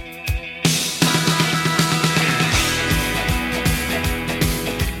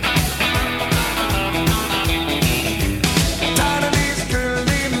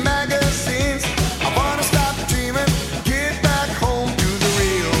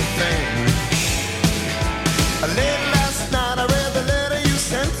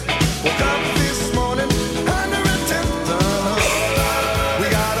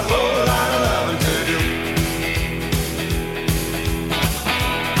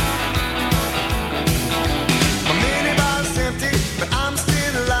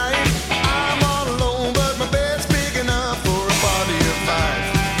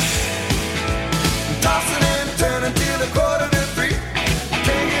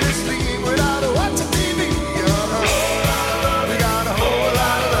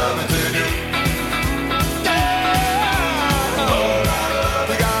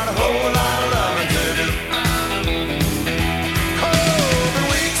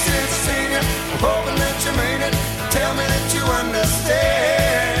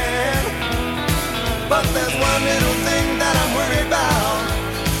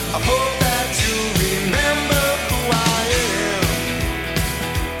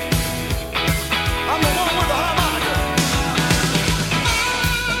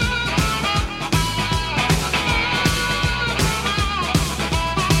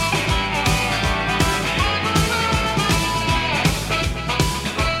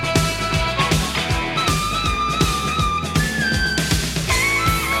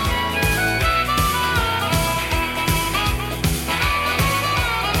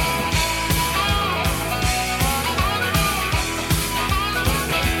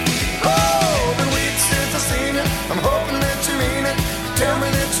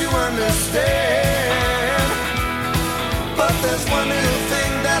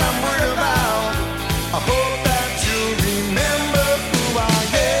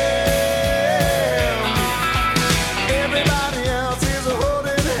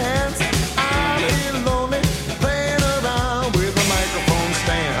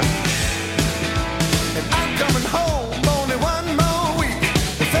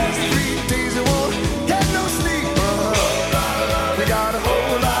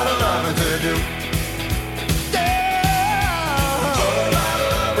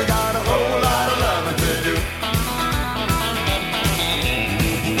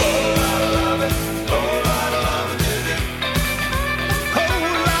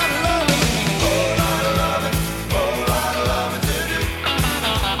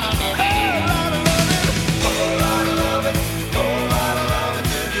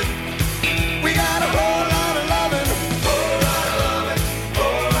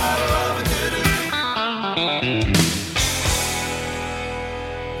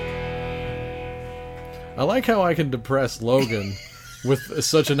 I like how I can depress Logan with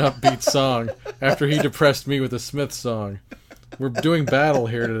such an upbeat song after he depressed me with a Smith song. We're doing battle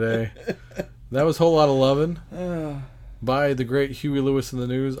here today. That was Whole Lotta Lovin' by the great Huey Lewis and the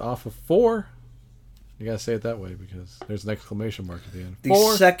News off of 4. You gotta say it that way because there's an exclamation mark at the end. The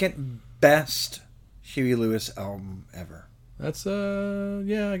 4. second best Huey Lewis album ever. That's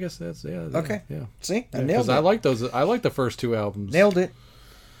I guess that's Okay. yeah. See, I nailed Because it. I like those. I like the first 2 albums. Nailed it.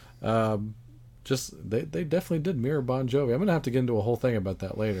 Just they definitely did mirror Bon Jovi. I'm gonna have to get into a whole thing about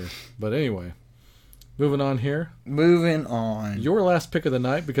that later. But anyway, moving on here. Moving on. Your last pick of the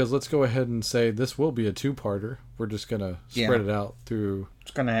night, because let's go ahead and say this will be a 2-parter. We're just gonna spread it out through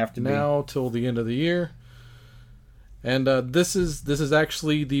It's gonna have to now till the end of the year. And this is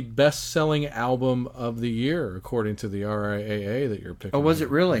actually the best-selling album of the year, according to the RIAA that you're picking. Oh, was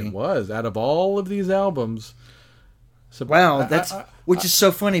it really? It was. Out of all of these albums. So, Wow, which is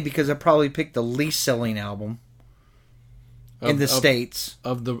so funny because I probably picked the least selling album in the States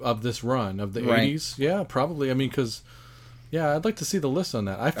of this run of the Right. 80s. Yeah, probably. I mean, because I'd like to see the list on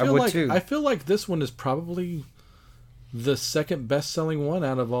that. I feel like this one is probably the second best-selling one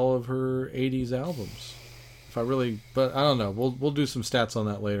out of all of her 80s albums. But I don't know. We'll do some stats on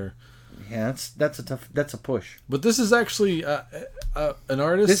that later. Yeah, that's a push. But this is actually an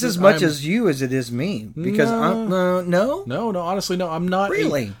artist. This is as much as you as it is me because no. No, honestly, no. I'm not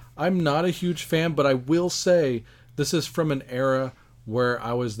Really? I'm not a huge fan, but I will say this is from an era where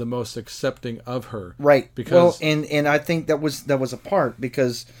I was the most accepting of her. Right. Because and I think that was a part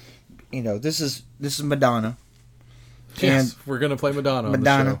because this is Madonna. yes, we're gonna play Madonna. On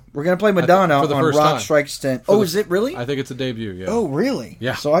the show. We're gonna play Madonna for the on first Rock time. Strikes 10. Oh, is it really? I think it's a debut. Yeah. Oh, really?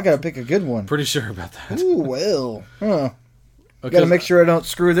 Yeah. So I gotta pick a good one. Pretty sure about that. Ooh, well. Huh. Because Gotta make sure I don't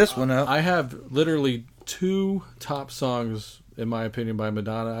screw this one up. I have literally 2 top songs, in my opinion, by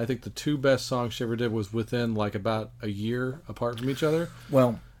Madonna. I think the 2 best songs she ever did was within like about a year apart from each other,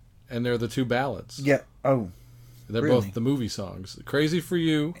 Well, and they're the 2 ballads. yeah. Oh, They're really? both the movie songs. Crazy for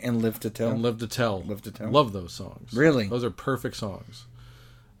You and Live to Tell. and Live to Tell. Live to Tell. Love those songs. Really? Those are perfect songs.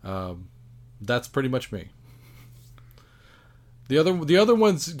 That's pretty much me. The other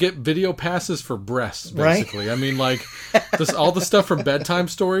ones get video passes for breasts, Right. basically. I mean, like all the stuff from Bedtime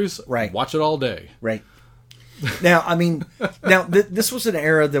Stories. Right. Watch it all day. Right. Now, I mean, this was an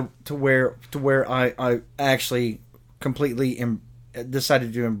era to where I actually completely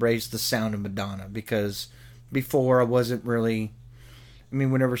decided to embrace the sound of Madonna because before I wasn't really. I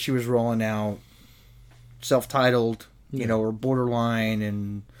mean, whenever she was rolling out self-titled, or Borderline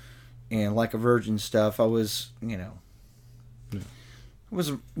and Like a Virgin stuff, I was,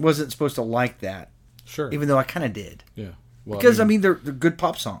 wasn't supposed to like that, Sure. even though I kind of did. Yeah. Well, Because they're good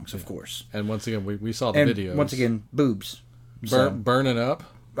pop songs, of course. and once again, we saw the And videos. once again, boobs. So- Burning Up.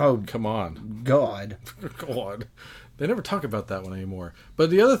 Oh Come on. God! God. They never talk about that one anymore. But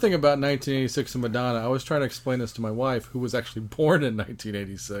the other thing about 1986 and Madonna, I was trying to explain this to my wife, who was actually born in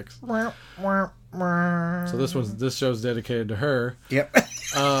 1986. So this show's dedicated to her. Yep.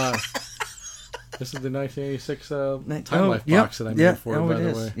 This is the 1986 Time Life yep, box that I made yep, for her, by it the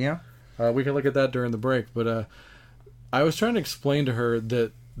is. way. Yeah. We can look at that during the break. But I was trying to explain to her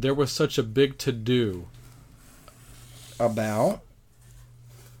that there was such a big to-do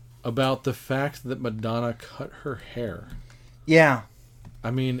about the fact that Madonna cut her hair. Yeah.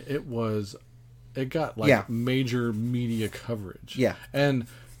 I mean, it got like major media coverage. Yeah. And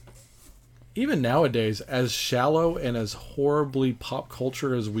even nowadays, as shallow and as horribly pop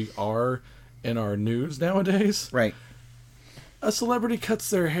culture as we are in our news nowadays, Right. a celebrity cuts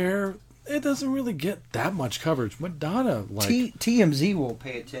their hair, it doesn't really get that much coverage. Madonna, like, TMZ will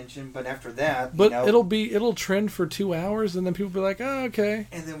pay attention, but after that, but it'll trend for 2 hours, and then people be like, oh, okay,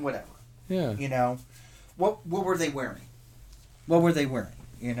 and then whatever. yeah, what were they wearing? What were they wearing?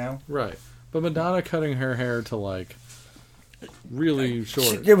 right. But Madonna cutting her hair to like really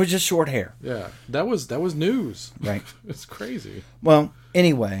short, It was just short hair. yeah, that was news, Right. It's crazy. Well,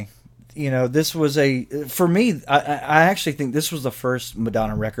 anyway, this was for me, I actually think this was the first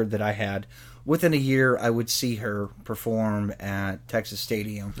Madonna record that I had. Within a year, I would see her perform at Texas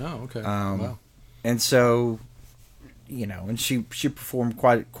Stadium. Oh, okay. Um, Wow. And so, and she performed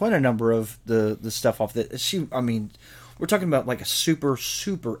quite a number of the stuff off that. I mean, we're talking about like a super,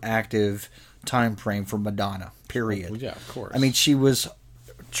 super active time frame for Madonna, period. Well, yeah, of course. I mean, she was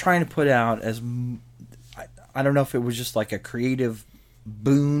trying to put out I don't know if it was just like a creative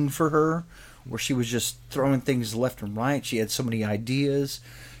boon for her, where she was just throwing things left and right. She had so many ideas.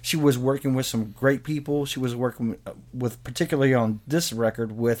 She was working with some great people. She was working with particularly on this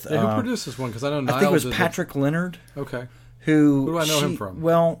record with... Hey, who produced this one? Because I know Niles I think it was is Patrick Leonard. Okay. Who do I know him from?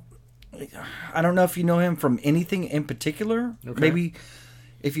 Well, I don't know if you know him from anything in particular. Okay. Maybe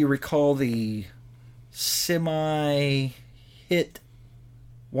if you recall the semi-hit,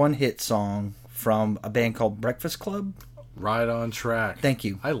 one-hit song from a band called Breakfast Club. Right on Track. Thank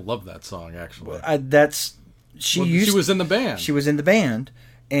you. I love that song, actually. She was in the band. She was in the band,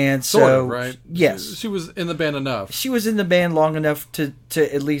 and Sort so of, right? Yes, She was in the band enough. she was in the band long enough to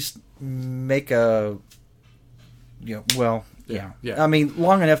at least make a, yeah. Yeah. I mean,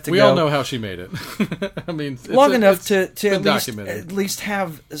 long enough to We go. all know how she made it. I mean, long enough to been at least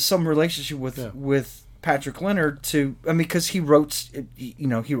have some relationship with Patrick Leonard because he wrote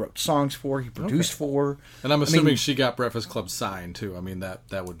songs he produced for. And I'm assuming she got Breakfast Club signed too. I mean that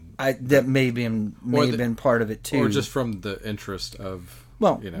would that may have been part of it too, or just from the interest of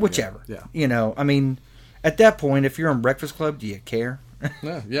whichever. Yeah. I mean, at that point, if you're on Breakfast Club, do you care?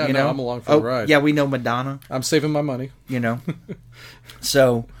 Yeah, I'm along for the ride. Yeah, we know Madonna. I'm saving my money.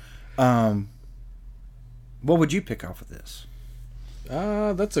 So, what would you pick off of this?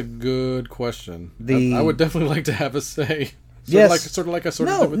 That's a good question. The- I would definitely like to have a say. Yes. Sort of like I did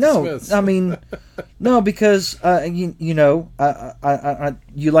with the Smiths. I mean, no, because you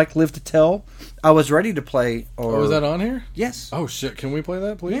like Live to Tell. I was ready to play. Or Was that on here? Yes. Oh shit! Can we play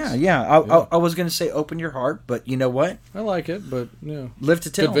that, please? Yeah. I was going to say Open Your Heart, but you know what? I like it, but Live to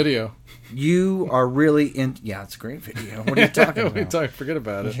Tell. good video. You are really in. Yeah, it's a great video. What are you talking about? Forget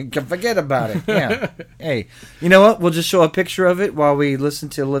about it. Forget about it. Yeah. Hey, you know what? We'll just show a picture of it while we listen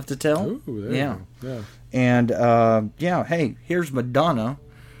to Live to Tell. Ooh, there Yeah. you go. Yeah. And hey, here's Madonna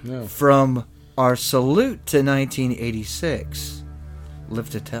Yeah. from our salute to 1986. Live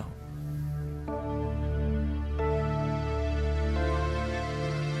to Tell.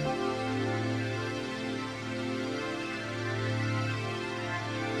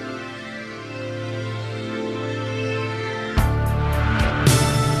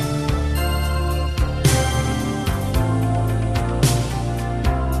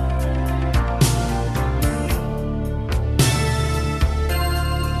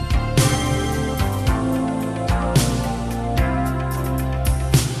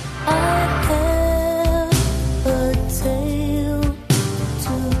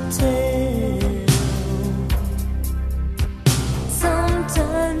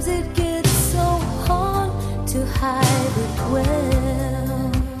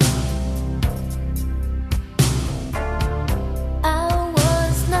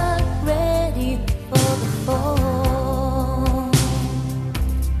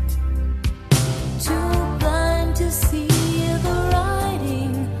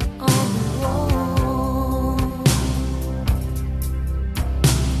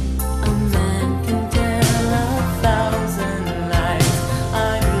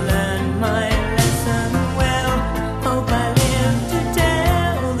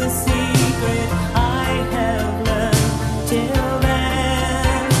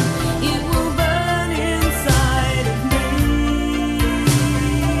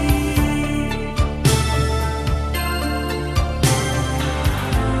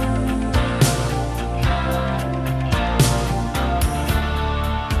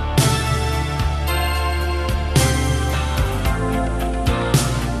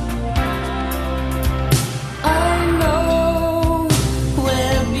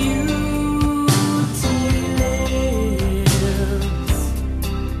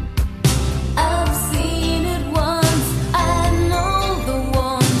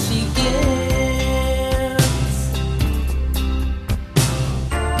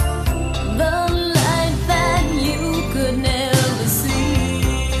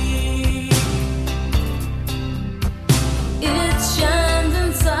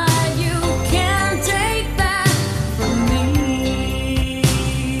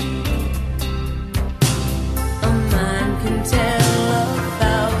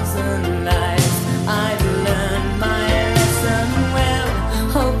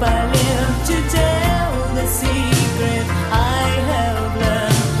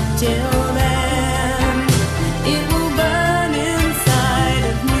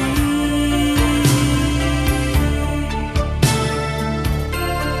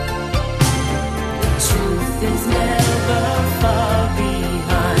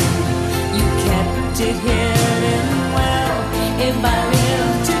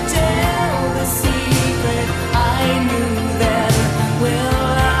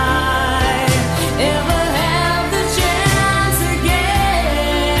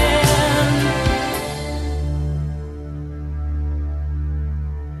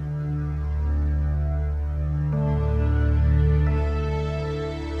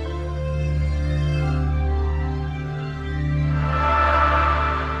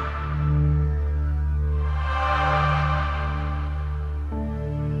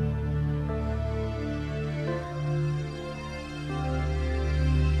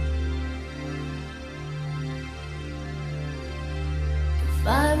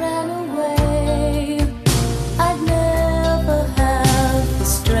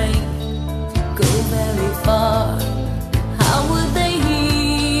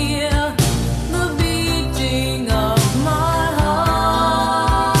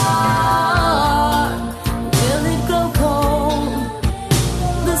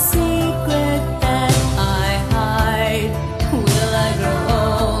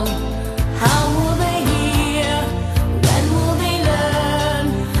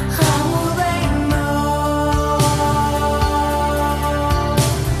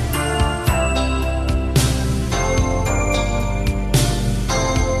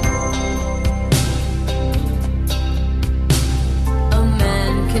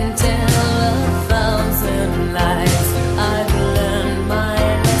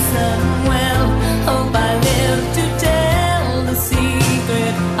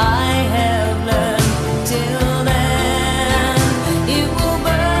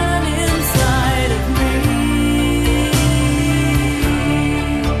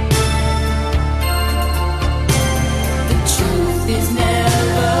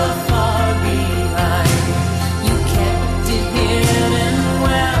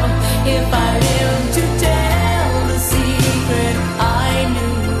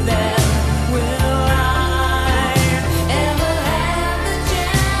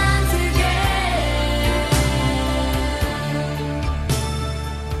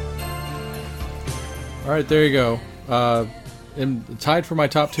 right, there you go. Tied for my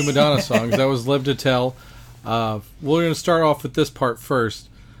top 2 Madonna songs. That was Live to Tell. We're going to start off with this part first.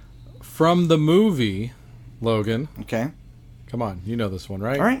 From the movie, Logan. Okay. Come on, you know this one,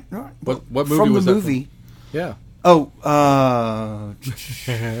 right? All right. What movie from was the that movie? From? Yeah. Oh,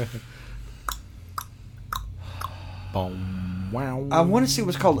 Wow. I want to see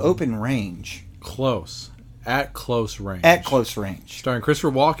what's called Open Range. Close. At Close Range. At Close Range. Starring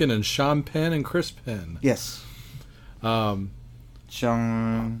Christopher Walken and Sean Penn and Chris Penn. Yes. Um,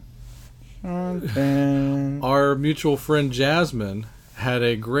 Sean Penn. Our mutual friend Jasmine had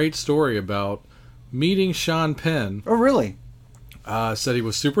a great story about meeting Sean Penn. Oh, really? Said he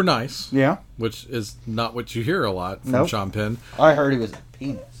was super nice. Yeah. Which is not what you hear a lot from Nope. Sean Penn. I heard he was a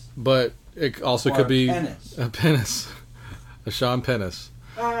penis. But it also Or could a be penis. a penis. A Sean Pennis.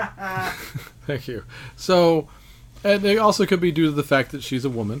 Thank you. So, and it also could be due to the fact that she's a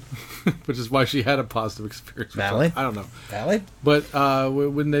woman, which is why she had a positive experience. with Valid. her. I don't know. Valid? But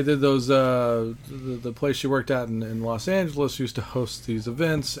when they did those, the place she worked at in Los Angeles used to host these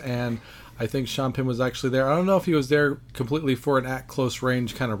events, and I think Sean Penn was actually there. I don't know if he was there completely for an at close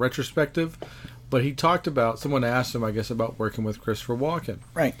range kind of retrospective, but he talked about, someone asked him, I guess, about working with Christopher Walken.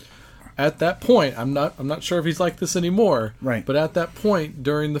 Right. At that point, I'm not sure if he's like this anymore. Right. But at that point,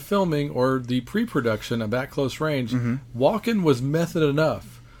 during the filming or the pre-production of At Close Range, Walken was method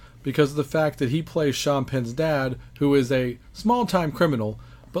enough because of the fact that he plays Sean Penn's dad, who is a small-time criminal,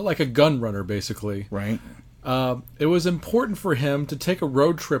 but like a gun runner, basically. Right. It was important for him to take a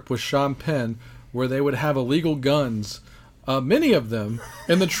road trip with Sean Penn where they would have illegal guns, many of them,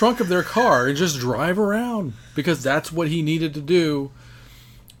 in the trunk of their car and just drive around because that's what he needed to do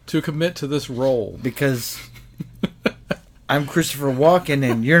to commit to this role. Because I'm Christopher Walken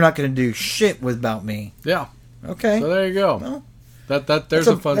and you're not going to do shit about me. Yeah. Okay. So there you go. Well, There's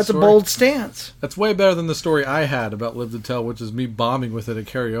a fun That's story. a bold stance. That's way better than the story I had about Live to Tell, which is me bombing with it at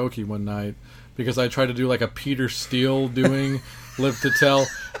karaoke one night because I tried to do like a Peter Steele doing Live to Tell.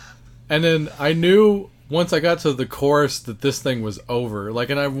 And then I knew once I got to the chorus that this thing was over. Like,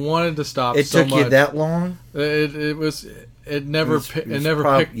 and I wanted to stop It so took much. you that long? It never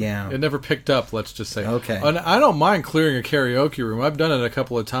picked up, let's just say. Okay. And I don't mind clearing a karaoke room. I've done it a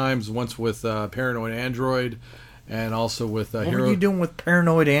couple of times, once with Paranoid Android and also with What Hero. were you doing with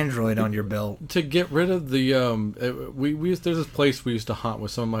Paranoid Android on your belt? To get rid of the there's this place we used to haunt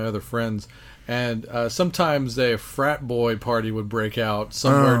with some of my other friends, and sometimes a frat boy party would break out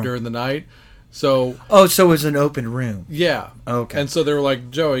somewhere during the night. So So it was an open room. yeah, Okay. And so they were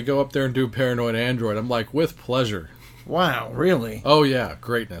like, Joey, go up there and do Paranoid Android. I'm like, with pleasure. Wow, really? Oh yeah,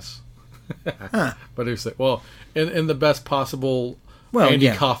 greatness. But he said, well, in the best possible Andy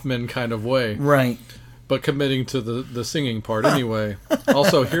yeah. Kaufman kind of way. Right. But committing to the singing part anyway.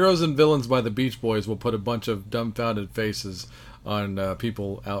 Also, Heroes and Villains by the Beach Boys will put a bunch of dumbfounded faces on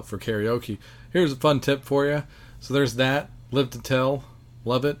people out for karaoke. Here's a fun tip for you. So there's that. Live to Tell.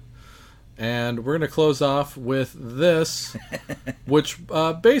 Love it. And we're going to close off with this, which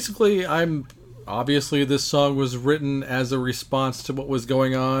basically obviously this song was written as a response to what was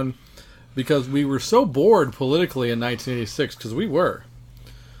going on because we were so bored politically in 1986, because we were.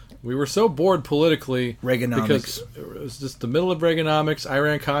 We were so bored politically. Reaganomics. Because it was just the middle of Reaganomics.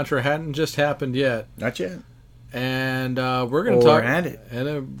 Iran-Contra hadn't just happened yet. Not yet. And we're going to talk. At it.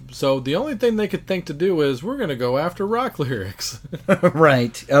 And so the only thing they could think to do is we're going to go after rock lyrics.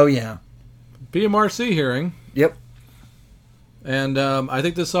 Right. Oh, yeah. PMRC hearing. Yep. And I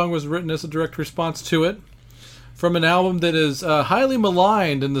think this song was written as a direct response to it. From an album that is highly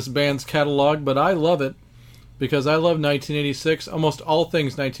maligned in this band's catalog, but I love it. Because I love 1986. Almost all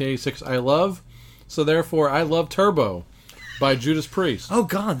things 1986 I love. So therefore, I love Turbo by Judas Priest. Oh,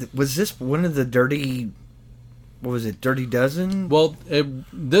 God. Was this one of the Dirty... What was it? Dirty Dozen? Well,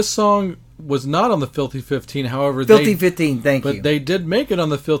 this song was not on the Filthy 15. However, Filthy 15, thank you. But they did make it on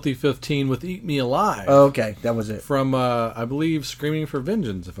the Filthy 15 with Eat Me Alive. Oh, okay. That was it. From, I believe, Screaming for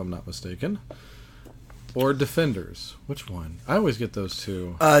Vengeance, if I'm not mistaken. Or Defenders. Which one? I always get those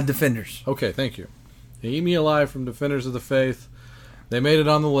two. Defenders. Okay, thank you. Eat Me Alive from Defenders of the Faith. They made it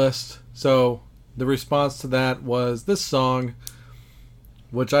on the list. So the response to that was this song,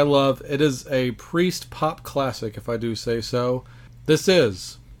 which I love. It is a Priest pop classic, if I do say so. This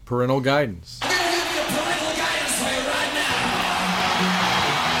is Parental Guidance.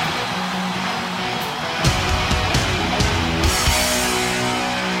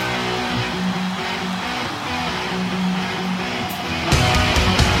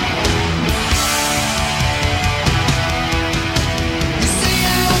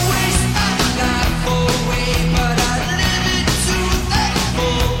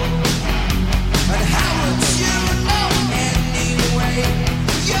 How would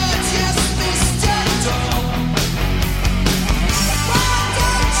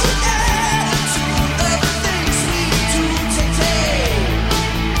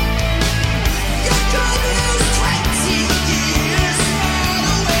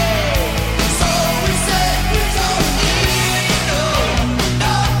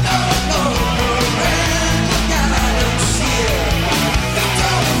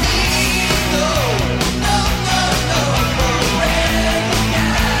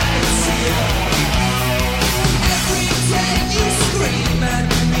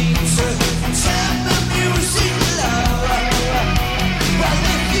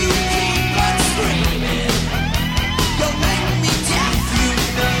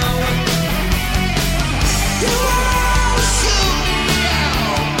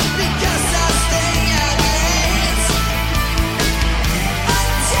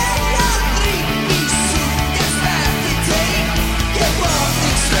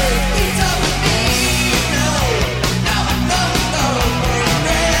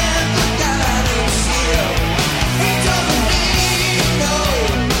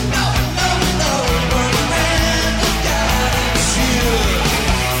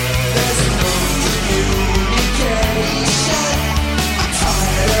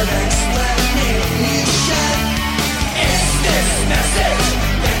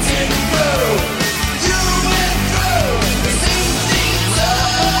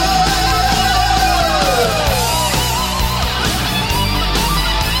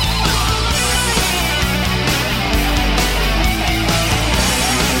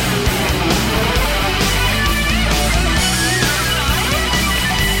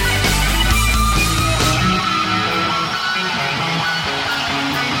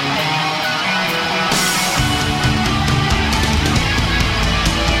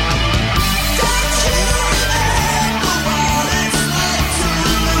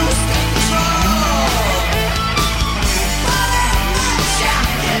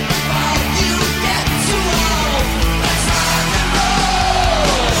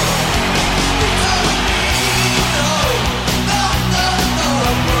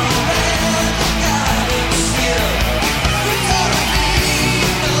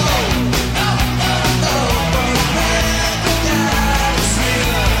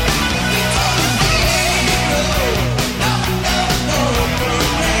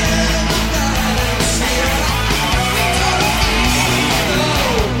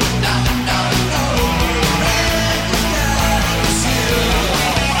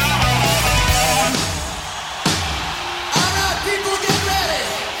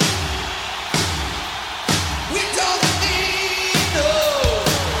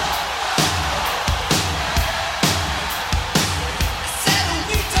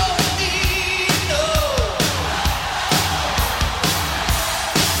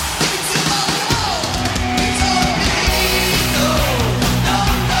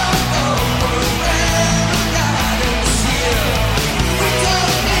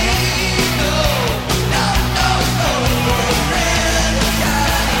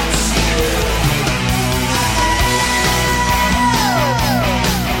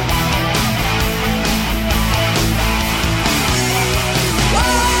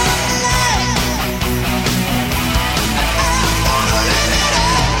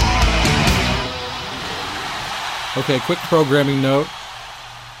Okay, quick programming note.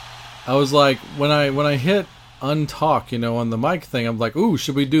 I was like, when I hit untalk, on the mic thing, I'm like, ooh,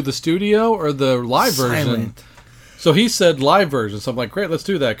 should we do the studio or the live version? Silent. So he said live version. So I'm like, great, let's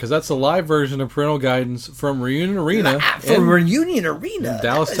do that, because that's a live version of Parental Guidance from Reunion Arena From Reunion Arena,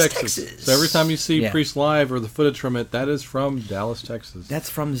 Dallas, Texas. So every time you see Priest live or the footage from it, that is from Dallas, Texas. That's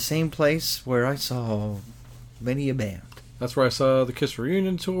from the same place where I saw many a band. That's where I saw the Kiss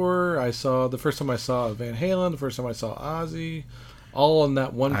Reunion tour. I saw the first time I saw Van Halen, the first time I saw Ozzy, all in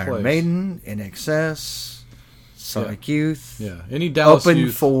that one Iron place. Maiden, NXS, Sonic Youth. Yeah, any Dallas open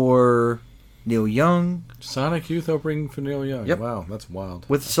youth. for Neil Young. Sonic Youth opening for Neil Young. Yep. Wow, that's wild.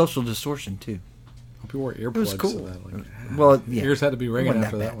 With Social Distortion, too. Hope you wore earplugs. It was cool. To that. Like, Well, yeah. ears had to be ringing Wasn't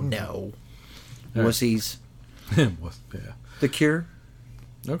after that one. No. All right. Wussies. Yeah. The Cure?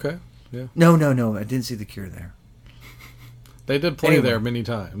 Okay. Yeah. No. I didn't see The Cure there. They did play Anyway. there many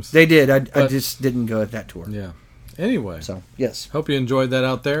times. They did. I But- just didn't go at that tour. Yeah. Anyway. So, yes. Hope you enjoyed that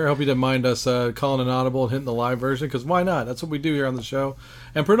out there. Hope you didn't mind us calling an audible and hitting the live version, because why not? That's what we do here on the show.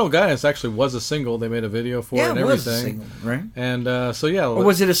 And Parental Guidance actually was a single. They made a video for it and it was everything. a single, right? And so yeah, Or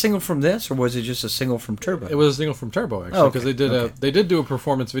was it a single from this, or was it just a single from Turbo? it was a single from Turbo actually, Oh, okay. because they did do a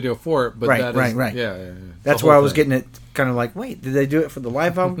performance video for it. But Right, that right, is, right. Yeah. That's the why I whole was thing. getting it kind of like, wait, did they do it for the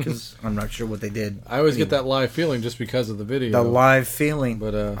live album? Because I'm not sure what they did. I always get that live feeling just because of the video. The live feeling.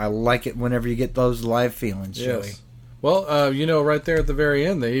 But, I like it whenever you get those live feelings, Joey. Yes. Well, right there at the very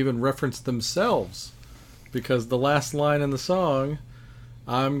end, they even referenced themselves, because the last line in the song,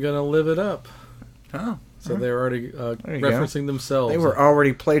 "I'm gonna live it up." Oh. So they're already you referencing themselves. They were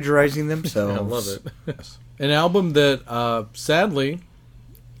already plagiarizing themselves. I love it. An album that, sadly,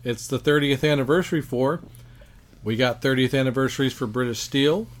 it's the 30th anniversary for. We got 30th anniversaries for British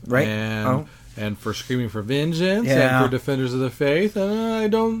Steel, Right. and for Screaming for Vengeance, Yeah. and for Defenders of the Faith. And I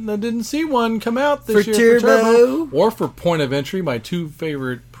didn't see one come out this For year for Turbo. Turbo, or for Point of Entry. My two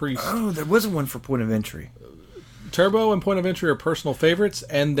favorite Priest. Oh, there wasn't one for Point of Entry. Turbo and Point of Entry are personal favorites,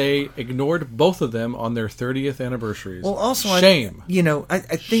 and they ignored both of them on their 30th anniversaries. Well, also, shame. I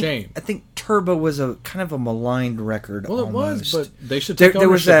think Shame. I think Turbo was a kind of a maligned record. Well, it almost. was, but they should take there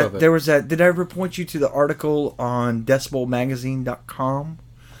was ownership that. of it. There was that. Did I ever point you to the article on DecibelMagazine.com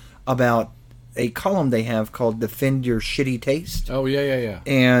about a column they have called "Defend Your Shitty Taste"? Oh yeah.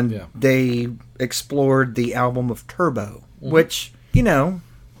 And Yeah. they explored the album of Turbo, Mm-hmm. which,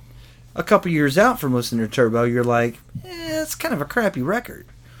 a couple years out from listening to Turbo, you're like, it's kind of a crappy record.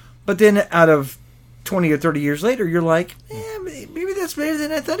 But then out of 20 or 30 years later, you're like, maybe that's better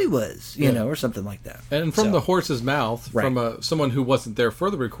than I thought it was, or something like that. And from So, the horse's mouth, Right. from someone who wasn't there for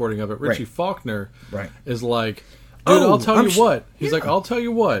the recording of it, Richie Right. Faulkner Right. is like, dude, Oh, I'll tell I'm you sure- what. He's yeah. like, I'll tell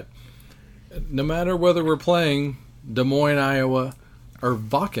you what. No matter whether we're playing Des Moines, Iowa, or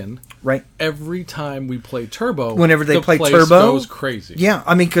Vaughan, Right. every time we play Turbo, Whenever they the play place Turbo, goes crazy. Yeah,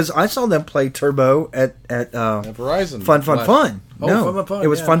 I mean, because I saw them play Turbo at At Verizon. Fun. Oh, No, Fun. it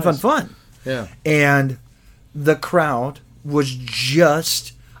was Yeah, Fun. nice. Yeah. And the crowd was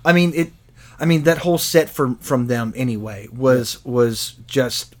just, that whole set from them anyway was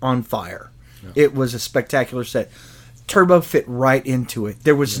just on fire. Yeah. It was a spectacular set. Turbo fit right into it.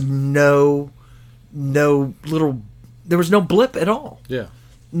 There was no blip at all. Yeah.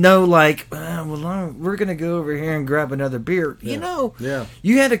 No, like, we're going to go over here and grab another beer. Yeah.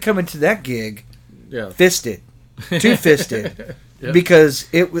 You had to come into that gig Yeah. fisted, two-fisted, because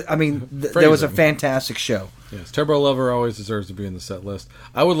it was, there was a Phrasing. fantastic show. Yes, Turbo Lover always deserves to be in the set list.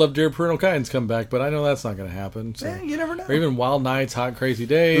 I would love Dear Parental Guidance come back, but I know that's not going to happen. So. You never know. Or even Wild Nights, Hot Crazy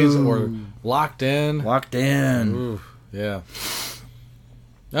Days, or Locked In. Locked in. Ooh, yeah.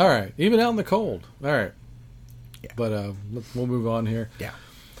 All right. Even Out in the Cold. All right. Yeah. But we'll move on here. Yeah.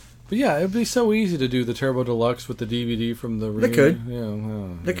 But yeah, it'd be so easy to do the Turbo Deluxe with the DVD from the They could.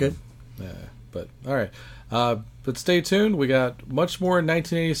 They Yeah. could. Yeah. But, all right. But stay tuned. We got much more in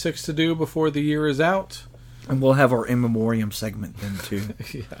 1986 to do before the year is out. And we'll have our in memoriam segment then too.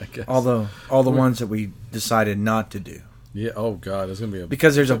 Yeah, I guess. all the ones that we decided not to do, Yeah. Oh God, there's gonna be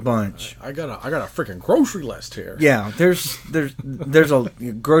because there's a bunch. I got a freaking grocery list here. Yeah, there's a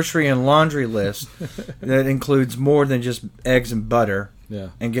grocery and laundry list that includes more than just eggs and butter Yeah.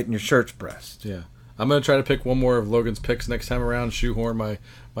 and getting your shirts pressed. Yeah. I'm gonna try to pick one more of Logan's picks next time around. Shoehorn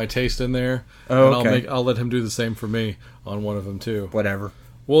my taste in there. Oh, and okay. I'll let him do the same for me on one of them too. Whatever.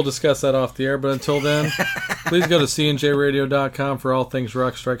 We'll discuss that off the air, but until then, please go to cnjradio.com for all things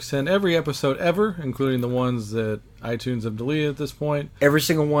Rock Strikes 10. Every episode ever, including the ones that iTunes have deleted at this point. Every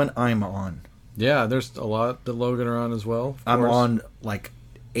single one I'm on. Yeah, there's a lot that Logan are on as well. of I'm course. on like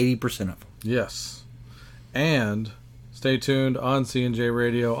 80% of them. Yes. And stay tuned on CNJ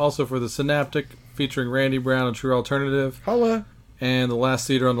Radio, also for the Synaptic featuring Randy Brown and True Alternative. Holla. And The Last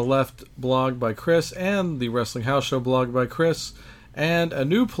Theater on the Left blog by Chris. And the Wrestling House Show blog by Chris. And a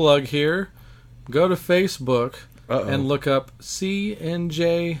new plug here. Go to Facebook and look up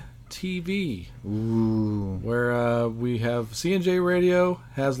CNJ TV. Ooh. Where we have CNJ Radio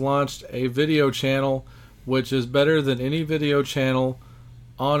has launched a video channel which is better than any video channel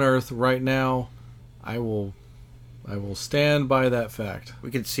on Earth right now. I will stand by that fact.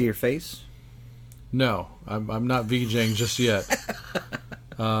 We can see your face? No, I'm not VJing just yet.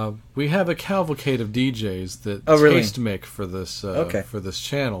 We have a cavalcade of DJs that taste make for this for this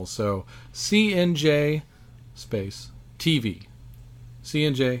channel. So CNJ space TV.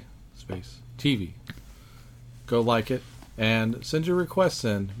 CNJ space TV. Go like it and send your requests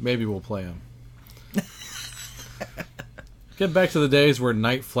in. Maybe we'll play them. Get back to the days where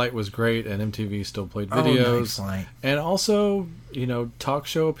Night Flight was great and MTV still played videos. Night Flight. And also, talk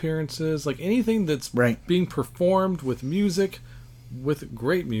show appearances, like anything that's being performed with music, with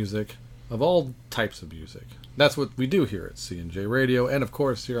great music, of all types of music. That's what we do here at CNJ Radio, and of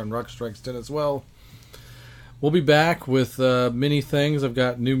course here on Rock Strikes 10 as well. We'll be back with many things. I've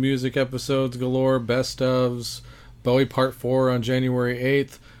got new music episodes galore, best ofs, Bowie Part 4 on January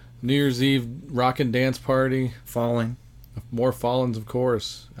 8th, New Year's Eve rock and dance party. Falling. More Fallens, of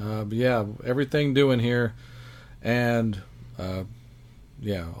course. But yeah, everything doing here. And,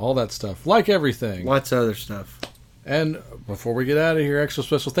 all that stuff. Like everything. Lots of other stuff. And before we get out of here, extra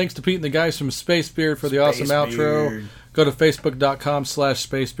special thanks to Pete and the guys from Space Beard for the awesome outro. Go to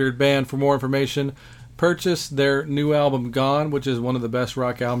facebook.com/SpaceBeardBand for more information. Purchase their new album, Gone, which is one of the best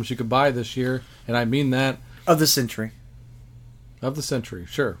rock albums you could buy this year. And I mean that. Of the century. Of the century,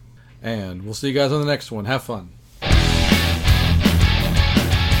 sure. And we'll see you guys on the next one. Have fun.